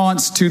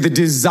response to the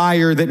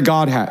desire that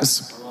God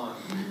has.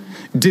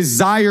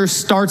 Desire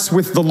starts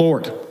with the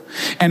Lord.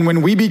 And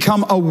when we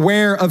become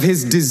aware of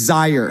his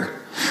desire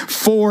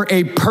for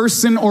a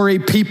person or a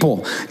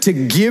people to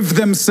give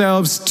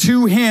themselves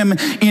to him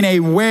in a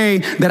way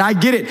that, I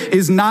get it,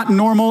 is not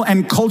normal,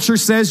 and culture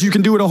says you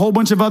can do it a whole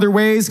bunch of other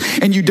ways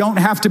and you don't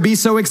have to be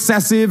so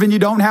excessive and you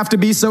don't have to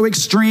be so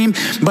extreme.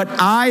 But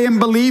I am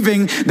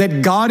believing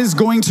that God is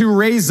going to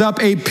raise up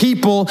a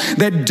people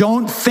that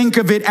don't think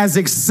of it as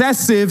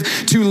excessive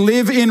to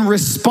live in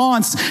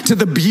response to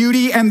the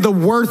beauty and the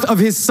worth of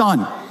his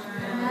son.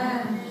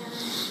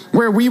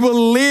 Where we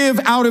will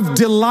live out of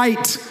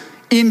delight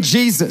in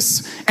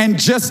Jesus and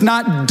just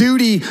not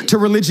duty to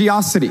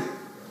religiosity.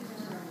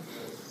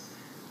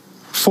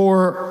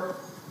 For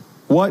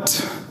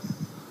what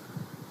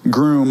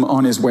groom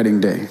on his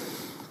wedding day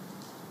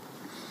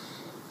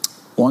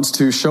wants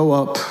to show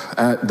up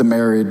at the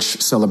marriage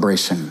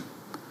celebration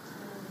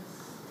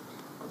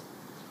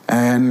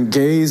and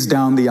gaze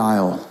down the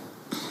aisle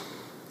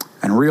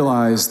and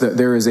realize that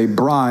there is a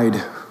bride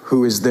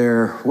who is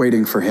there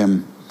waiting for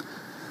him,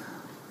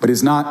 but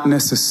is not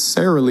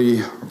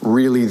necessarily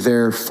really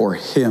there for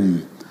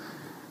him,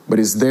 but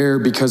is there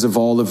because of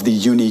all of the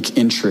unique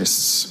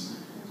interests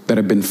that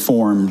have been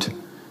formed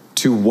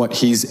to what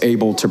he's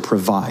able to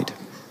provide.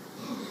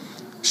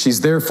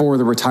 She's there for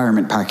the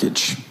retirement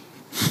package.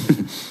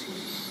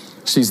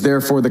 She's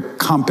there for the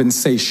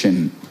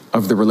compensation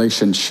of the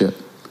relationship.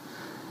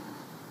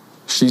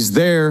 She's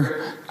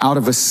there out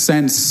of a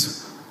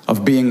sense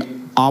of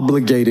being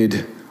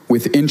obligated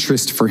with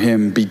interest for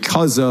him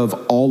because of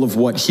all of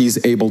what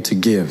he's able to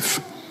give.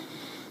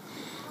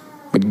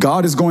 But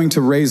God is going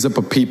to raise up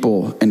a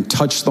people and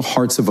touch the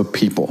hearts of a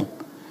people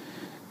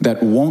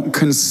that won't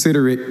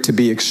consider it to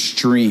be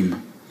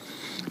extreme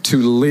to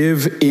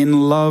live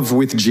in love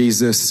with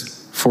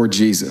Jesus for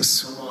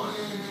Jesus,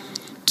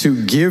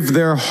 to give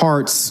their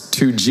hearts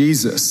to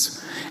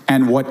Jesus,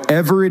 and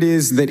whatever it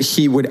is that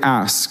he would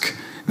ask,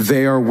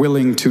 they are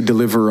willing to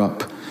deliver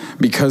up,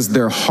 because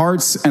their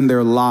hearts and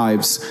their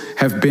lives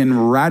have been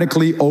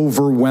radically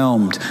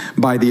overwhelmed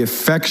by the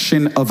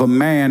affection of a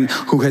man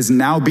who has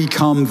now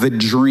become the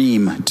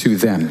dream to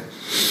them.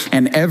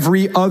 And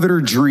every other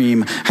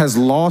dream has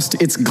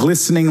lost its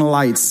glistening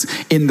lights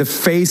in the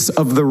face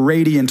of the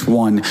radiant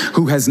one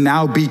who has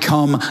now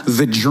become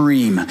the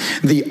dream,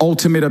 the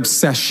ultimate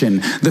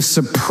obsession, the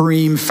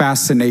supreme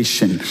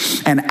fascination.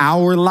 And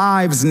our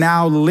lives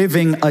now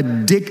living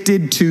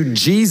addicted to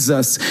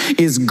Jesus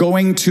is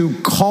going to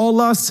call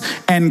us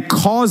and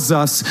cause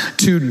us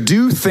to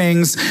do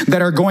things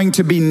that are going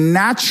to be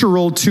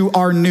natural to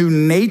our new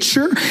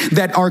nature,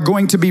 that are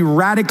going to be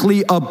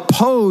radically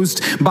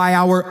opposed by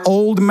our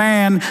old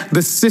man,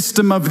 the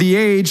system of the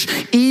age,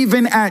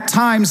 even at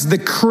times the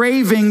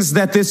cravings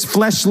that this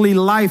fleshly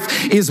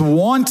life is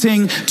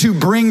wanting to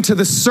bring to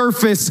the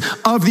surface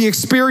of the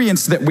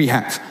experience that we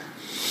have.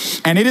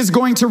 And it is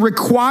going to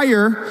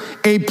require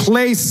a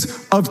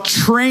place of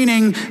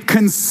training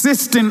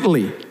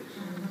consistently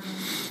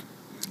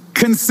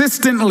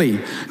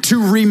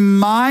to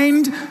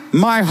remind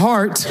my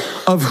heart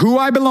of who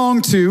I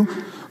belong to,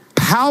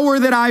 power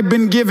that I've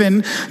been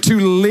given to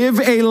live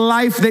a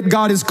life that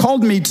God has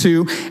called me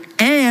to,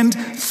 and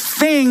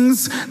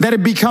things that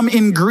have become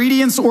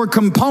ingredients or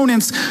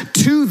components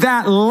to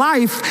that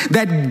life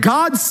that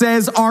God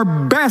says are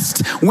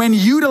best when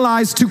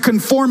utilized to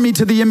conform me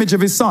to the image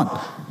of his Son.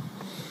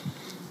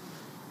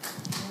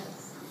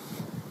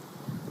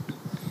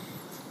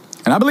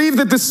 And I believe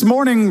that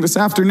this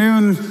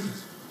afternoon,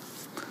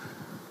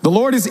 the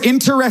Lord is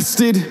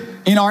interested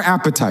in our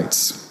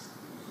appetites.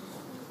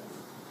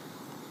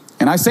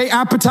 And I say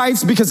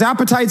appetites because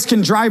appetites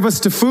can drive us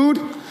to food.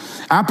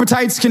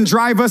 Appetites can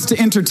drive us to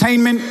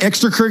entertainment,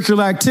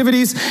 extracurricular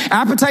activities.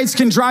 Appetites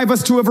can drive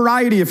us to a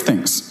variety of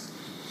things.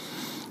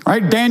 All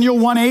right, Daniel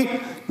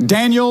 1:8,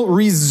 Daniel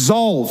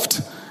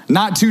resolved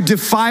not to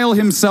defile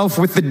himself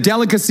with the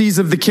delicacies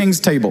of the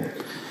king's table.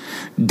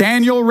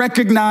 Daniel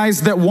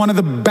recognized that one of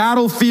the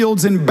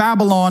battlefields in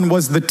Babylon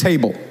was the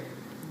table.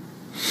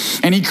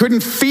 And he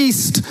couldn't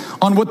feast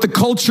on what the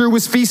culture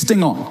was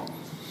feasting on.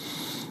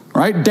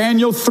 Right?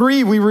 Daniel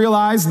 3, we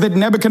realize that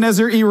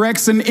Nebuchadnezzar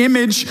erects an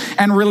image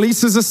and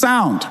releases a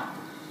sound.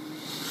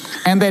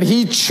 And that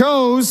he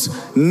chose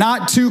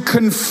not to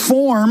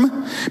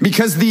conform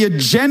because the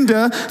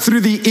agenda through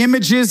the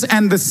images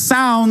and the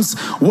sounds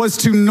was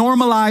to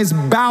normalize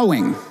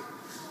bowing.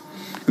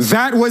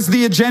 That was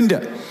the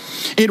agenda.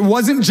 It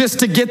wasn't just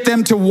to get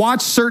them to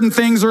watch certain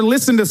things or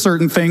listen to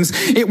certain things.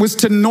 It was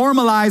to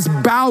normalize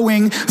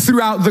bowing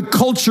throughout the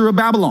culture of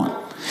Babylon.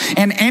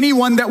 And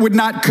anyone that would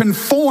not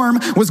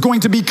conform was going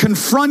to be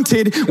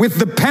confronted with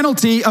the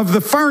penalty of the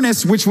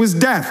furnace, which was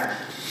death.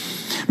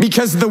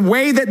 Because the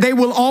way that they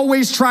will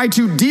always try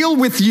to deal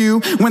with you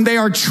when they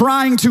are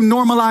trying to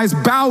normalize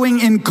bowing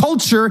in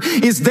culture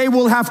is they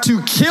will have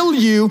to kill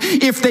you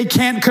if they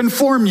can't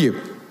conform you.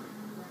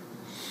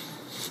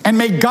 And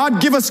may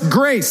God give us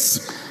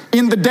grace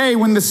in the day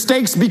when the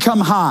stakes become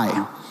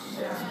high.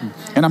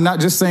 And I'm not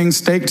just saying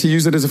steak to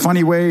use it as a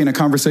funny way in a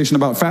conversation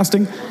about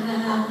fasting.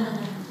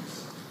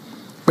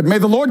 But may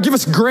the Lord give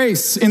us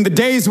grace in the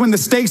days when the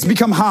stakes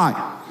become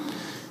high.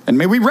 And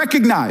may we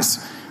recognize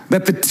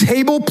that the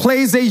table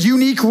plays a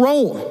unique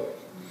role.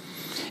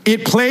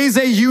 It plays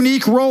a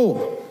unique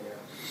role.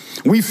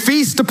 We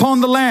feast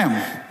upon the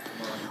Lamb.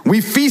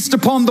 We feast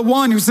upon the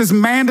one who says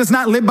man does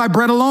not live by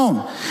bread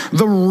alone.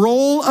 The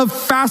role of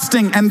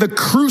fasting and the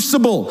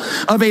crucible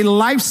of a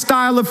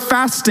lifestyle of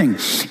fasting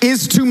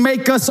is to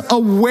make us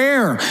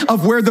aware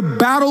of where the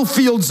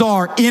battlefields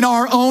are in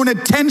our own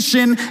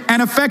attention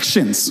and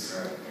affections.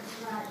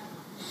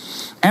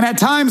 And at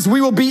times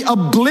we will be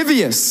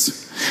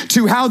oblivious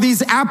to how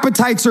these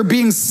appetites are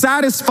being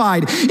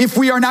satisfied if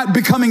we are not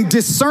becoming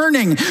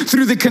discerning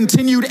through the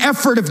continued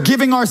effort of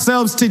giving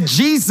ourselves to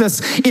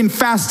Jesus in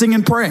fasting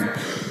and praying.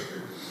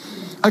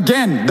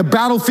 Again, the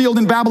battlefield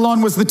in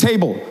Babylon was the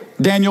table.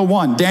 Daniel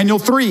 1. Daniel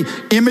 3,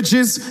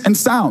 images and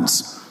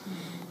sounds.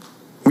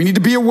 We need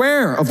to be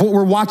aware of what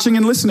we're watching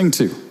and listening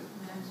to.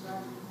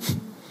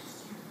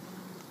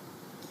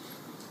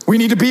 We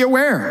need to be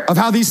aware of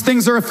how these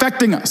things are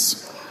affecting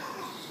us,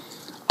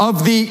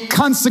 of the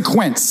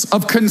consequence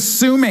of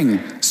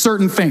consuming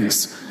certain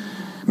things.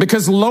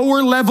 Because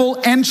lower level,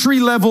 entry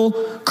level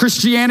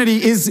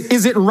Christianity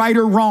is it right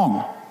or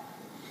wrong?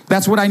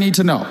 That's what I need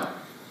to know.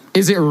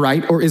 Is it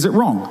right or is it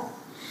wrong?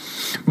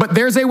 But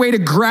there's a way to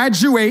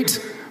graduate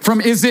from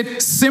is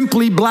it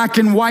simply black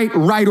and white,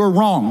 right or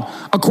wrong,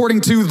 according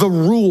to the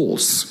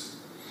rules.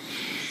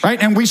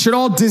 right? And we should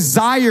all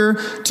desire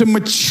to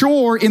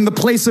mature in the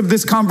place of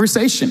this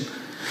conversation,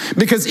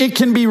 because it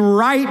can be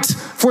right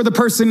for the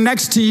person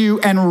next to you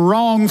and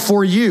wrong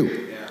for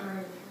you.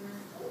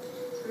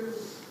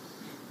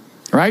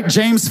 Right?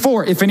 James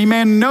 4, if any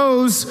man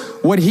knows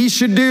what he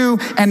should do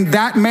and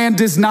that man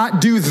does not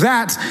do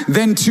that,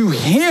 then to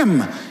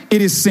him it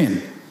is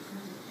sin.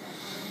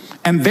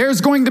 And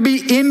there's going to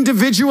be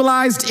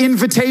individualized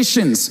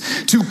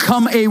invitations to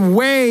come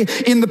away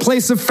in the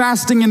place of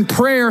fasting and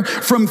prayer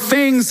from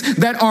things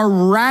that are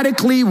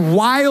radically,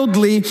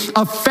 wildly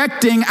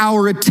affecting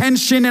our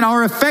attention and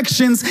our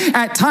affections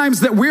at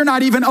times that we're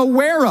not even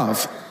aware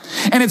of.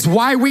 And it's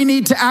why we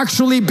need to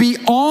actually be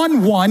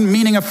on one,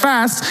 meaning a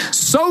fast,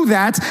 so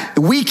that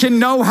we can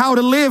know how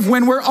to live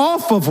when we're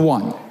off of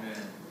one.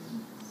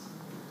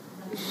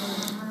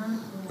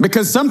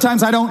 Because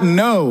sometimes I don't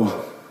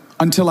know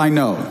until I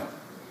know.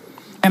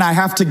 And I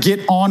have to get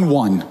on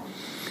one,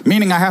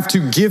 meaning I have to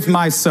give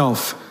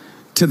myself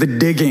to the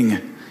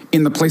digging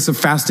in the place of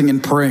fasting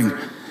and praying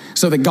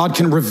so that God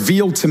can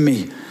reveal to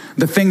me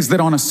the things that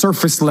on a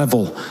surface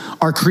level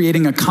are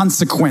creating a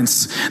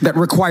consequence that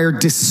require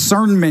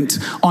discernment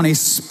on a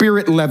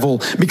spirit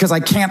level, because I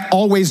can't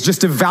always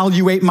just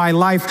evaluate my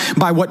life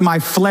by what my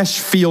flesh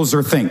feels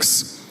or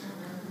thinks.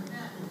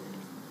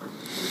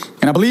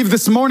 And I believe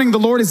this morning the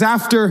Lord is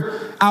after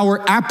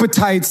our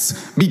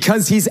appetites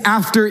because he's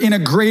after, in a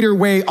greater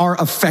way, our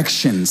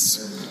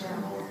affections.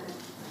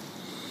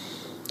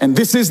 And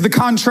this is the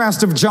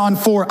contrast of John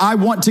 4. I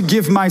want to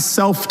give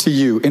myself to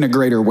you in a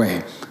greater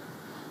way.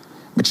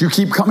 But you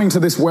keep coming to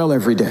this well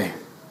every day.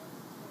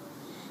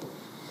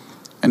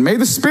 And may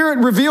the Spirit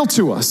reveal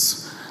to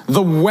us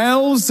the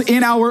wells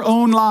in our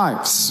own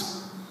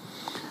lives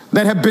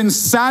that have been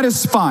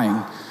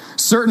satisfying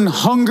certain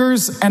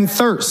hungers and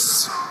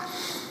thirsts.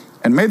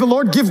 And may the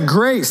Lord give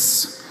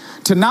grace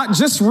to not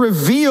just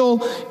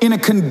reveal in a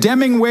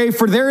condemning way,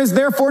 for there is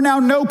therefore now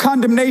no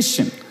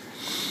condemnation.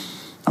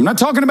 I'm not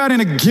talking about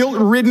in a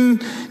guilt-ridden,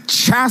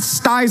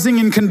 chastising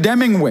and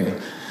condemning way.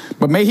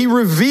 But may he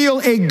reveal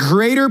a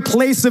greater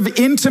place of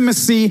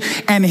intimacy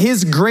and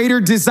his greater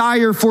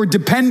desire for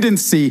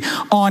dependency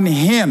on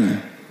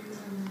him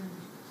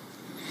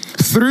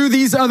through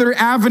these other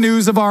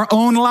avenues of our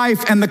own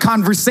life and the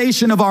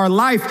conversation of our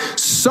life,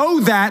 so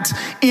that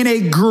in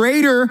a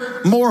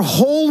greater, more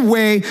whole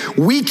way,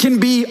 we can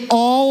be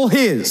all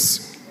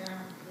his.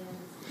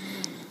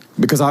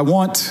 Because I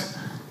want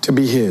to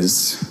be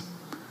his.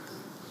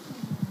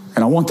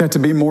 And I want that to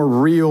be more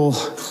real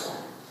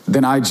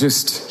than I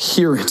just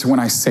hear it when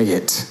I say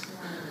it.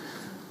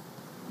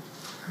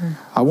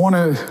 I want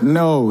to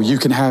know you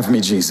can have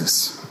me,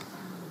 Jesus.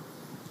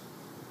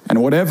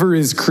 And whatever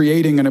is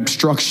creating an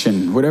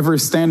obstruction, whatever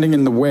is standing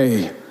in the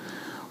way,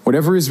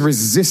 whatever is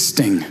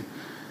resisting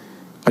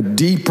a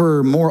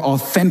deeper, more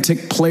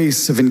authentic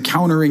place of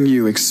encountering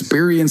you,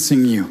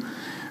 experiencing you,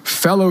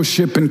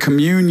 fellowship and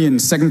communion.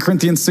 2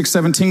 Corinthians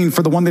 6:17,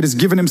 for the one that has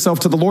given himself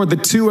to the Lord, the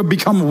two have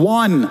become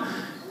one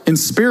in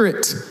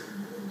spirit.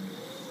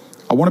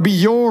 I want to be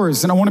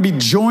yours, and I want to be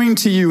joined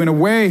to you in a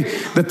way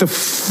that the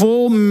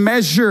full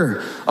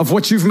measure of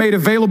what you've made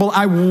available,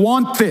 I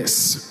want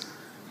this.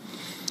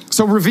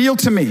 So reveal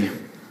to me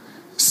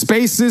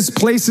spaces,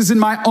 places in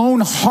my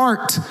own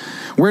heart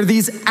where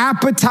these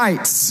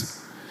appetites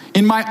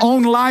in my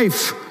own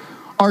life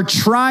are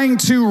trying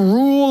to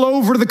rule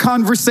over the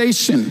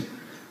conversation.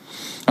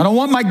 I don't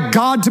want my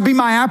God to be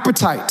my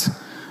appetite.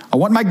 I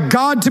want my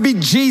God to be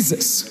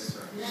Jesus.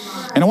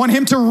 And I want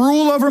him to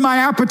rule over my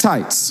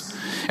appetites.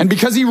 And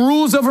because he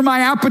rules over my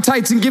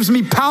appetites and gives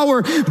me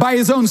power by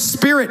his own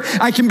Spirit,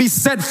 I can be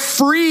set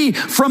free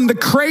from the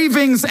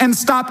cravings and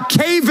stop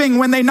caving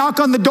when they knock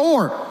on the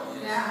door.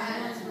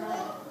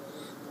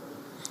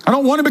 I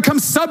don't want to become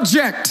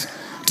subject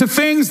to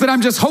things that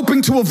I'm just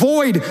hoping to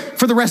avoid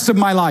for the rest of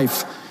my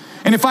life.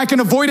 And if I can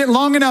avoid it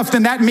long enough,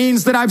 then that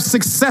means that I've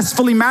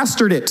successfully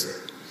mastered it.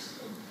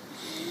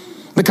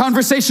 The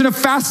conversation of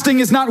fasting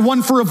is not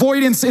one for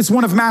avoidance, it's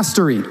one of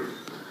mastery,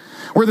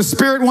 where the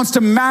Spirit wants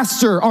to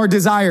master our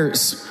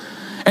desires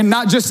and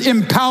not just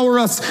empower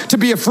us to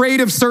be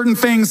afraid of certain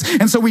things,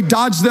 and so we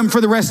dodge them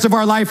for the rest of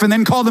our life and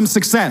then call them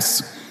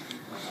success.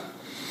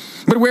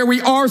 But where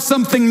we are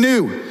something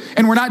new,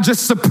 and we're not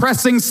just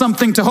suppressing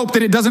something to hope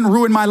that it doesn't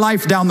ruin my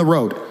life down the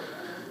road.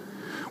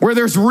 Where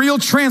there's real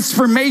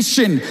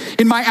transformation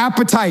in my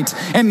appetite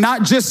and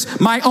not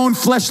just my own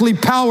fleshly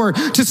power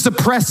to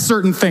suppress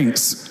certain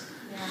things.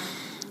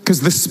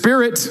 Because the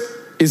Spirit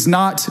is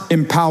not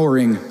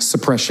empowering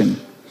suppression.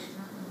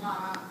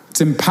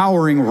 It's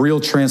empowering real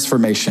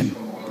transformation.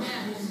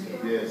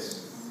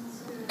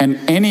 And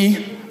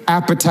any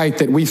appetite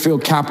that we feel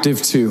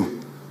captive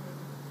to,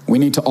 we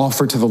need to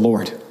offer to the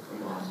Lord.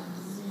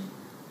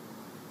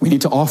 We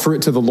need to offer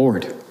it to the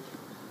Lord.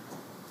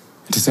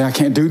 And to say, I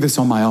can't do this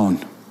on my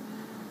own,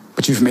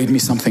 but you've made me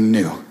something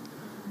new,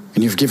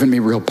 and you've given me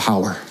real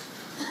power.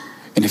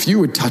 And if you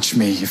would touch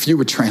me, if you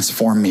would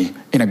transform me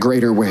in a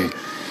greater way,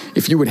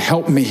 if you would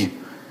help me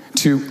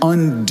to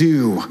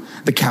undo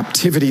the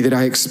captivity that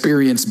I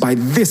experienced by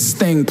this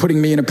thing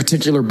putting me in a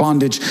particular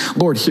bondage.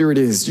 Lord, here it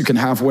is. You can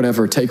have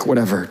whatever, take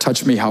whatever,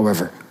 touch me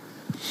however.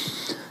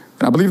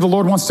 And I believe the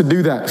Lord wants to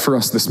do that for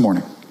us this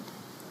morning,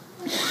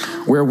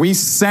 where we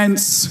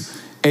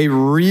sense a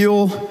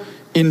real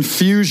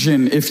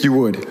infusion, if you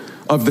would,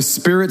 of the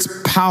Spirit's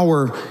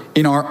power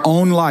in our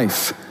own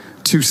life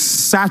to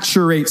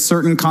saturate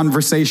certain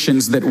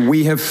conversations that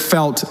we have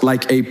felt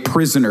like a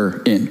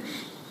prisoner in.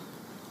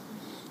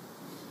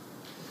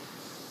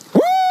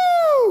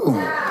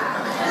 Woo!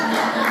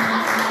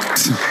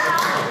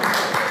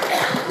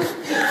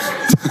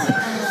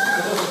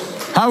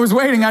 I was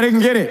waiting, I didn't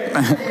get it.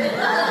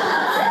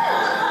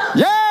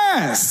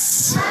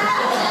 Yes!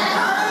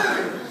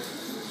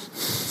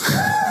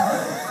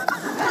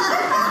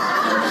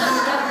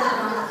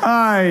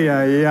 Ay,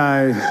 ay,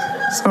 ay.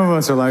 Some of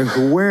us are like,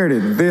 where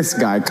did this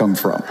guy come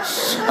from?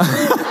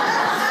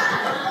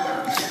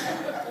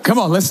 Come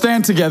on, let's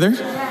stand together.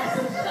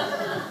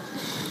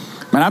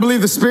 Man, I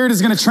believe the Spirit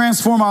is going to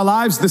transform our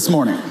lives this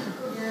morning.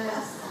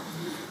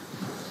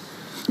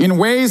 In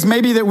ways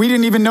maybe that we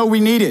didn't even know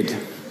we needed.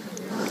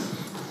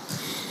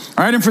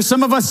 All right, and for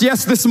some of us,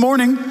 yes, this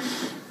morning.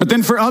 But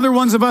then for other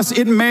ones of us,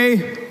 it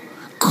may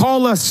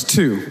call us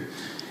to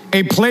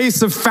a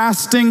place of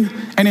fasting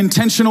and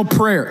intentional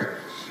prayer.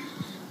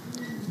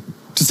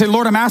 To say,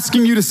 Lord, I'm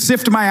asking you to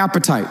sift my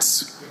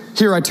appetites.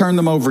 Here, I turn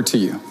them over to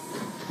you.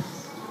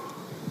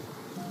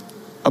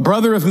 A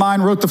brother of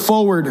mine wrote the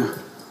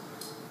foreword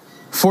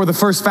for the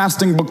first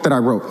fasting book that I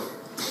wrote.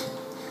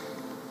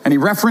 And he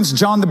referenced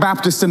John the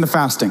Baptist in the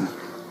fasting.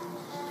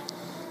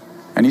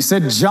 And he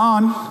said,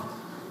 John,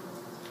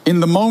 in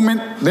the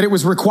moment that it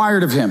was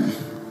required of him,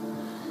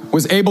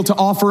 was able to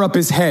offer up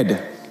his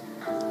head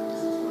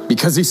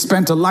because he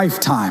spent a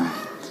lifetime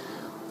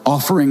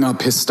offering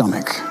up his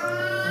stomach.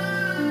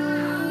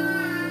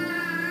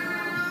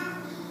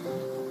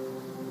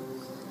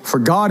 For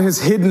God has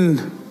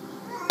hidden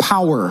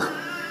power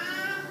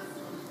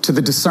to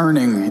the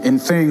discerning in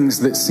things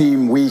that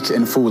seem weak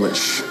and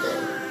foolish.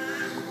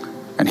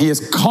 And he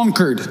has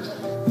conquered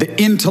the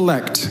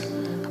intellect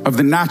of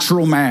the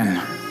natural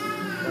man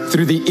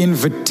through the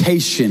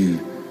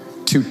invitation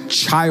to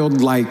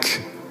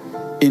childlike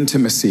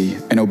intimacy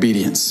and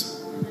obedience.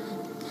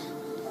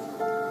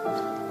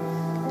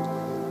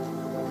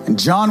 And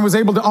John was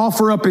able to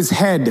offer up his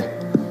head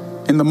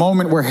in the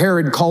moment where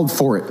Herod called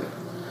for it,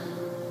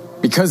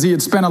 because he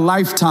had spent a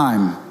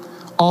lifetime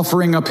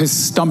offering up his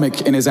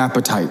stomach and his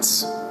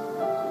appetites.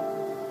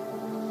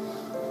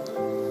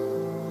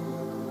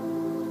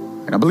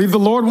 And I believe the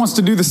Lord wants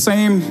to do the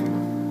same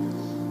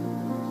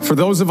for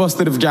those of us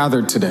that have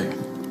gathered today.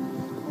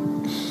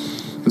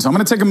 And so I'm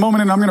going to take a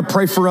moment and I'm going to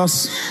pray for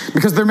us,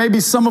 because there may be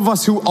some of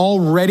us who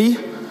already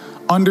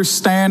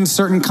understand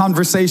certain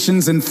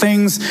conversations and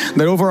things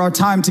that over our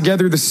time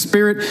together, the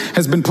Spirit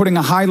has been putting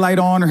a highlight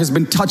on or has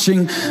been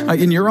touching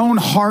in your own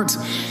heart.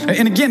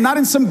 And again, not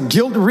in some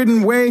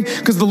guilt-ridden way,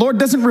 because the Lord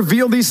doesn't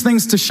reveal these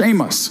things to shame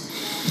us.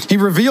 He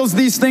reveals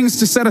these things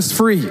to set us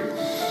free.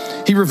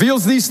 He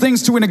reveals these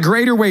things to, in a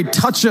greater way,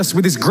 touch us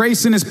with his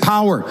grace and his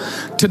power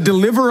to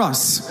deliver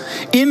us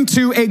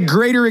into a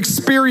greater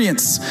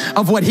experience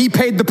of what he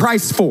paid the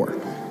price for.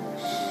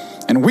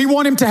 And we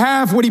want him to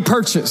have what he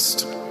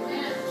purchased.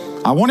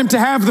 I want him to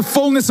have the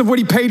fullness of what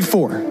he paid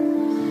for.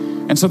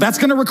 And so that's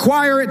going to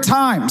require at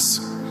times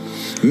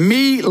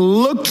me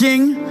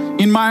looking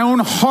in my own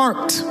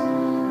heart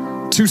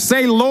to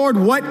say, Lord,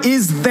 what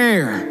is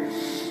there?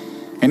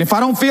 And if I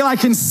don't feel I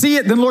can see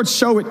it, then Lord,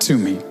 show it to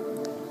me.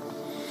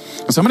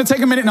 So I'm going to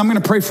take a minute and I'm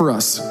going to pray for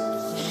us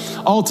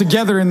all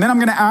together. And then I'm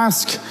going to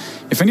ask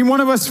if any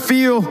one of us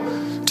feel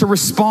to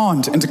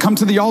respond and to come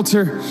to the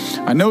altar.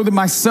 I know that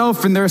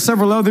myself and there are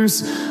several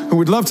others who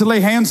would love to lay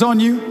hands on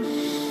you,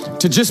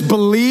 to just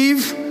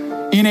believe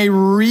in a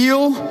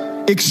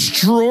real,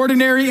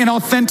 extraordinary, and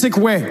authentic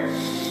way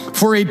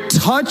for a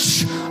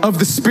touch of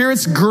the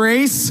Spirit's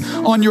grace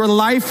on your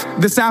life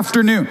this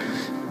afternoon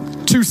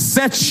to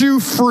set you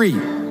free.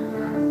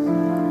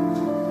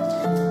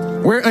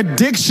 Where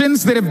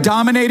addictions that have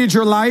dominated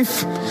your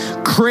life,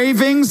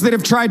 cravings that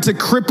have tried to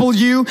cripple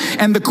you,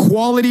 and the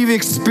quality of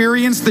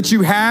experience that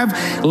you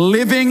have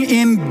living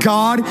in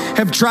God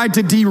have tried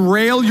to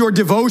derail your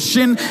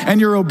devotion and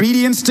your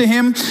obedience to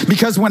him.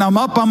 Because when I'm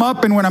up,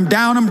 and when I'm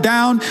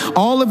down,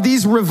 all of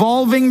these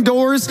revolving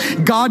doors,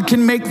 God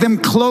can make them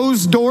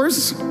closed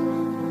doors,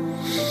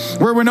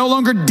 where we're no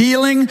longer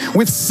dealing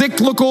with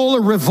cyclical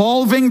or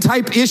revolving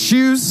type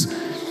issues,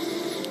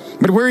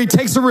 but where he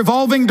takes a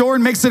revolving door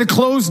and makes it a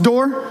closed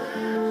door.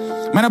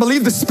 Man, I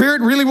believe the Spirit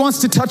really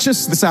wants to touch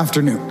us this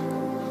afternoon.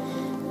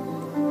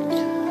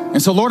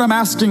 And so, Lord, I'm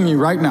asking you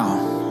right now,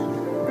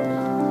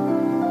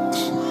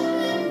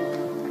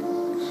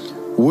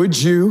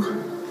 would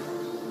you,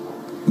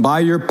 by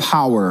your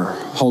power,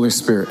 Holy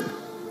Spirit,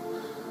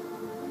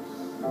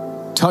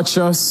 touch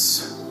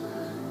us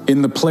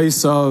in the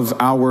place of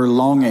our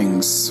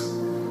longings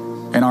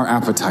and our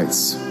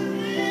appetites?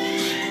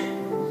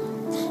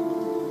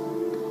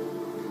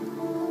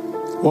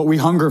 What we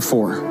hunger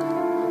for,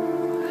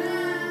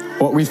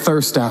 what we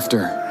thirst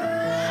after.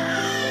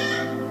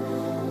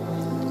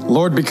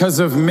 Lord, because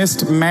of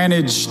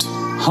mismanaged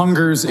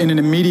hungers in an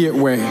immediate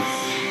way,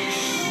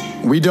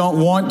 we don't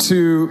want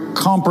to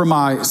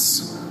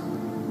compromise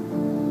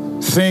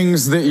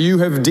things that you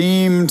have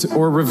deemed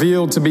or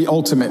revealed to be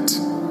ultimate.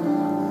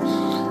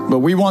 But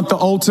we want the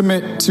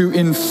ultimate to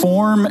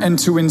inform and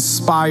to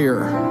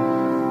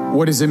inspire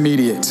what is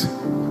immediate.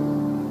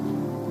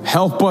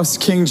 Help us,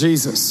 King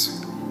Jesus.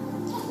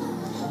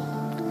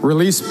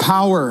 Release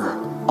power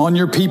on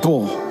your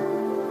people.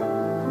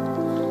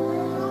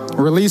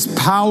 Release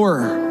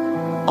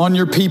power on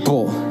your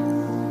people.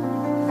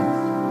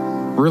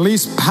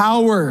 Release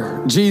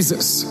power,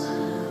 Jesus,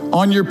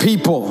 on your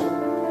people.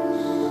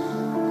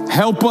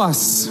 Help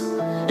us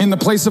in the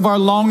place of our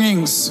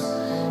longings,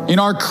 in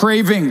our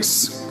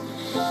cravings,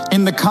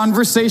 in the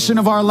conversation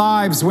of our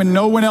lives when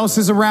no one else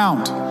is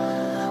around,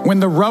 when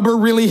the rubber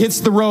really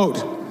hits the road,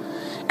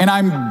 and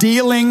I'm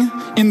dealing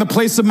in the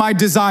place of my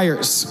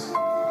desires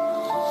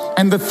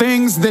and the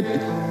things that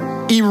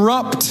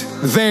erupt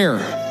there,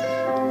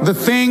 the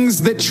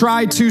things that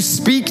try to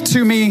speak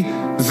to me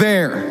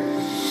there,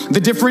 the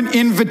different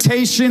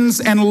invitations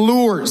and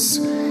lures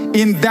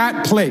in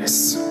that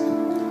place.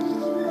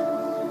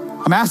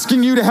 I'm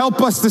asking you to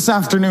help us this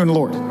afternoon,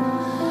 Lord,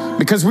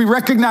 because we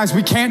recognize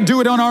we can't do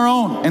it on our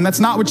own, and that's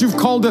not what you've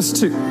called us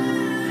to.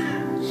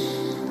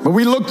 But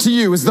we look to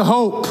you as the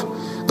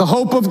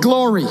hope of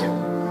glory.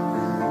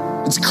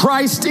 It's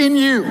Christ in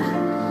you,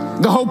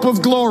 the hope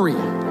of glory.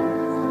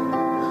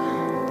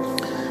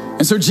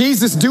 And so,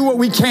 Jesus, do what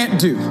we can't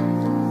do.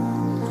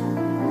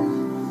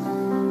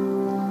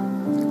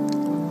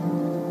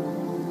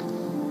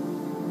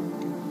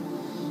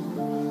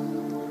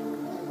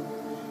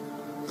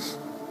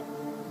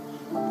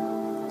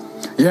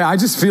 Yeah, I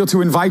just feel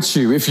to invite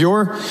you. If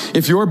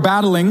you're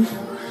battling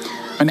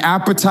an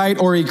appetite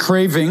or a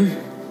craving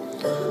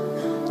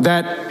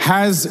that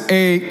has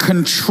a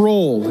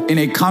control in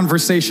a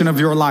conversation of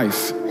your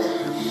life,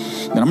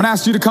 then I'm going to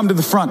ask you to come to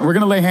the front. We're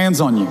going to lay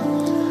hands on you.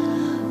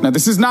 Now,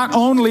 this is not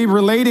only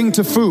relating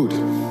to food,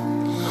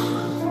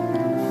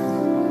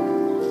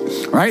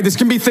 right? This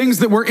can be things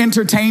that we're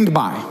entertained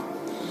by.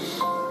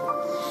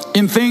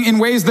 In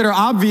ways that are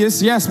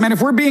obvious, yes, man,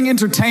 if we're being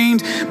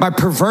entertained by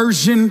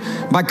perversion,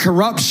 by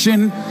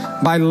corruption,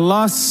 by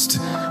lust,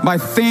 by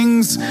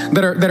things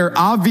that are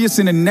obvious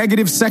in a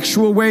negative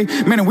sexual way,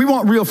 man, and we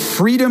want real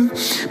freedom,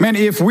 man,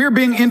 if we're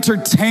being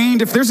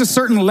entertained, if there's a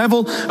certain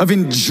level of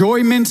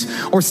enjoyment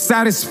or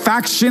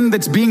satisfaction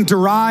that's being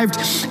derived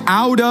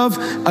out of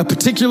a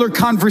particular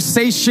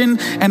conversation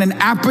and an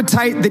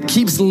appetite that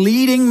keeps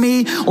leading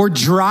me or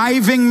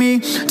driving me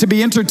to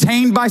be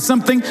entertained by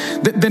something,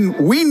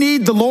 then we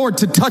need the Lord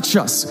to touch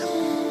us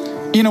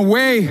in a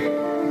way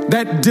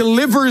that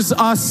delivers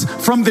us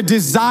from the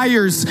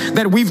desires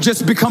that we've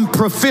just become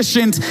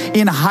proficient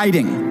in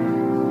hiding.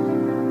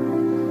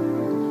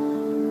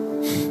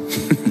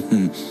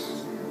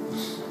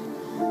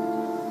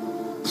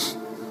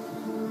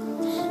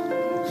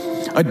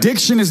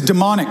 Addiction is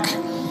demonic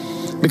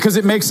because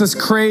it makes us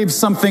crave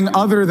something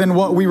other than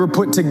what we were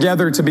put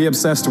together to be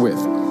obsessed with.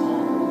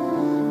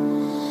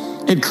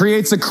 It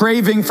creates a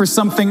craving for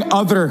something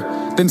other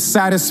than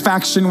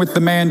satisfaction with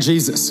the man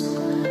Jesus.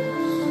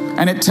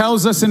 And it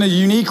tells us in a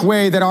unique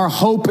way that our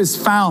hope is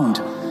found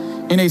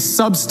in a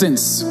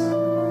substance,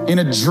 in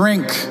a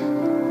drink,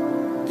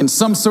 in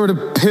some sort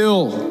of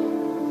pill.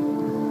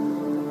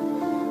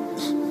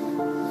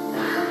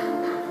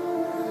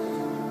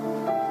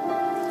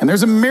 And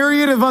there's a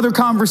myriad of other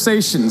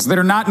conversations that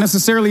are not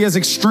necessarily as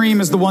extreme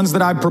as the ones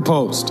that I've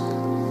proposed.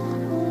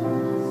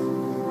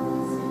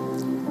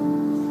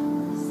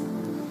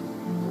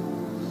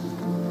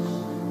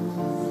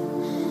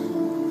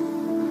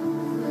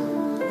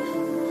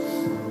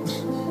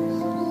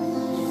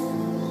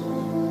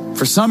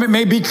 For some, it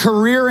may be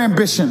career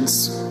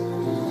ambitions,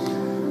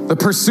 the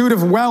pursuit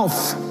of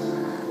wealth,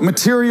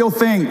 material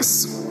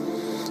things.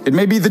 It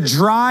may be the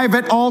drive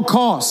at all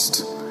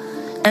cost.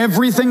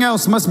 Everything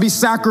else must be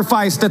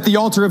sacrificed at the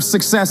altar of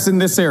success in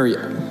this area.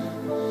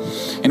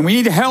 And we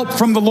need help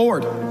from the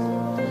Lord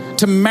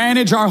to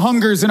manage our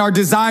hungers and our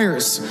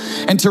desires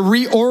and to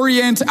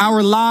reorient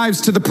our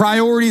lives to the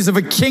priorities of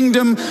a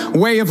kingdom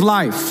way of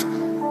life.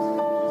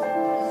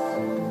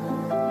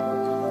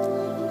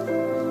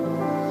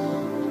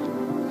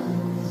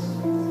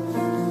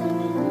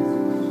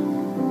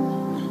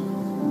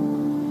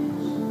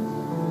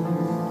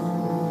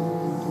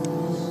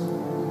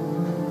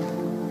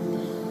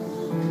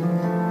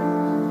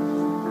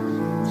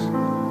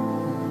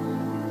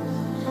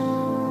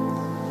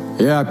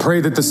 Yeah, I pray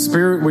that the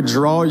Spirit would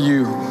draw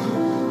you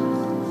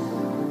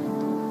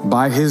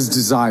by His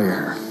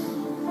desire.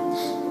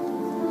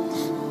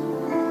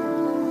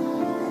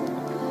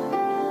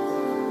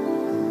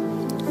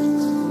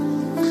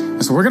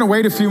 So we're going to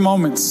wait a few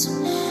moments,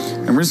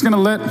 and we're just going to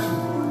let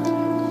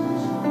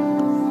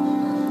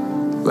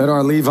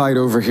our Levite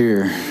over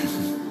here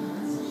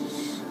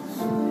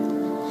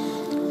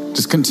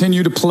just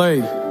continue to play.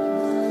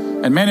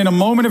 And man, in a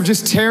moment of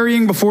just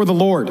tarrying before the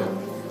Lord,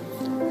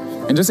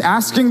 and just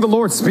asking the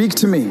Lord, speak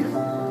to me.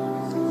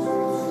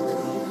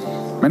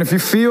 And if you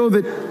feel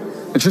that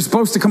you're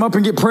supposed to come up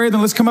and get prayer, then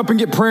let's come up and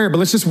get prayer. But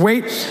let's just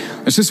wait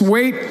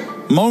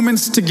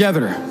moments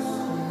together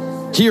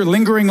here,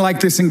 lingering like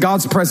this in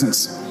God's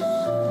presence.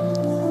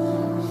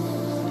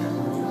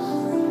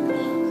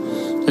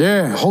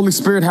 Yeah, Holy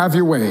Spirit, have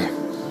your way.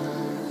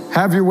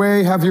 Have your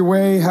way, have your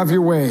way, have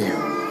your way.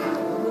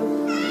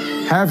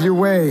 Have your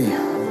way.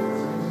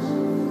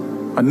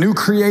 A new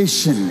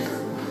creation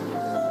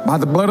by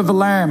the blood of the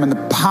Lamb and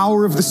the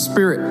power of the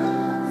Spirit.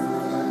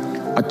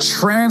 A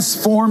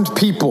transformed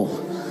people.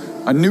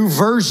 A new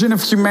version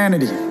of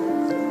humanity.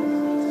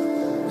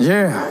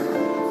 Yeah.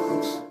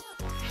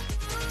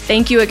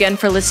 Thank you again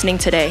for listening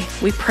today.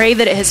 We pray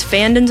that it has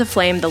fanned into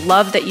flame the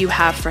love that you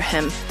have for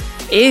Him.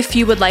 If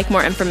you would like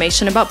more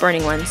information about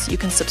Burning Ones, you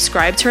can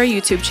subscribe to our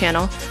YouTube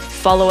channel,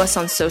 follow us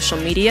on social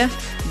media,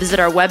 visit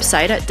our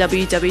website at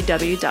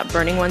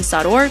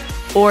www.burningones.org,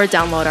 or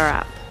download our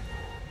app.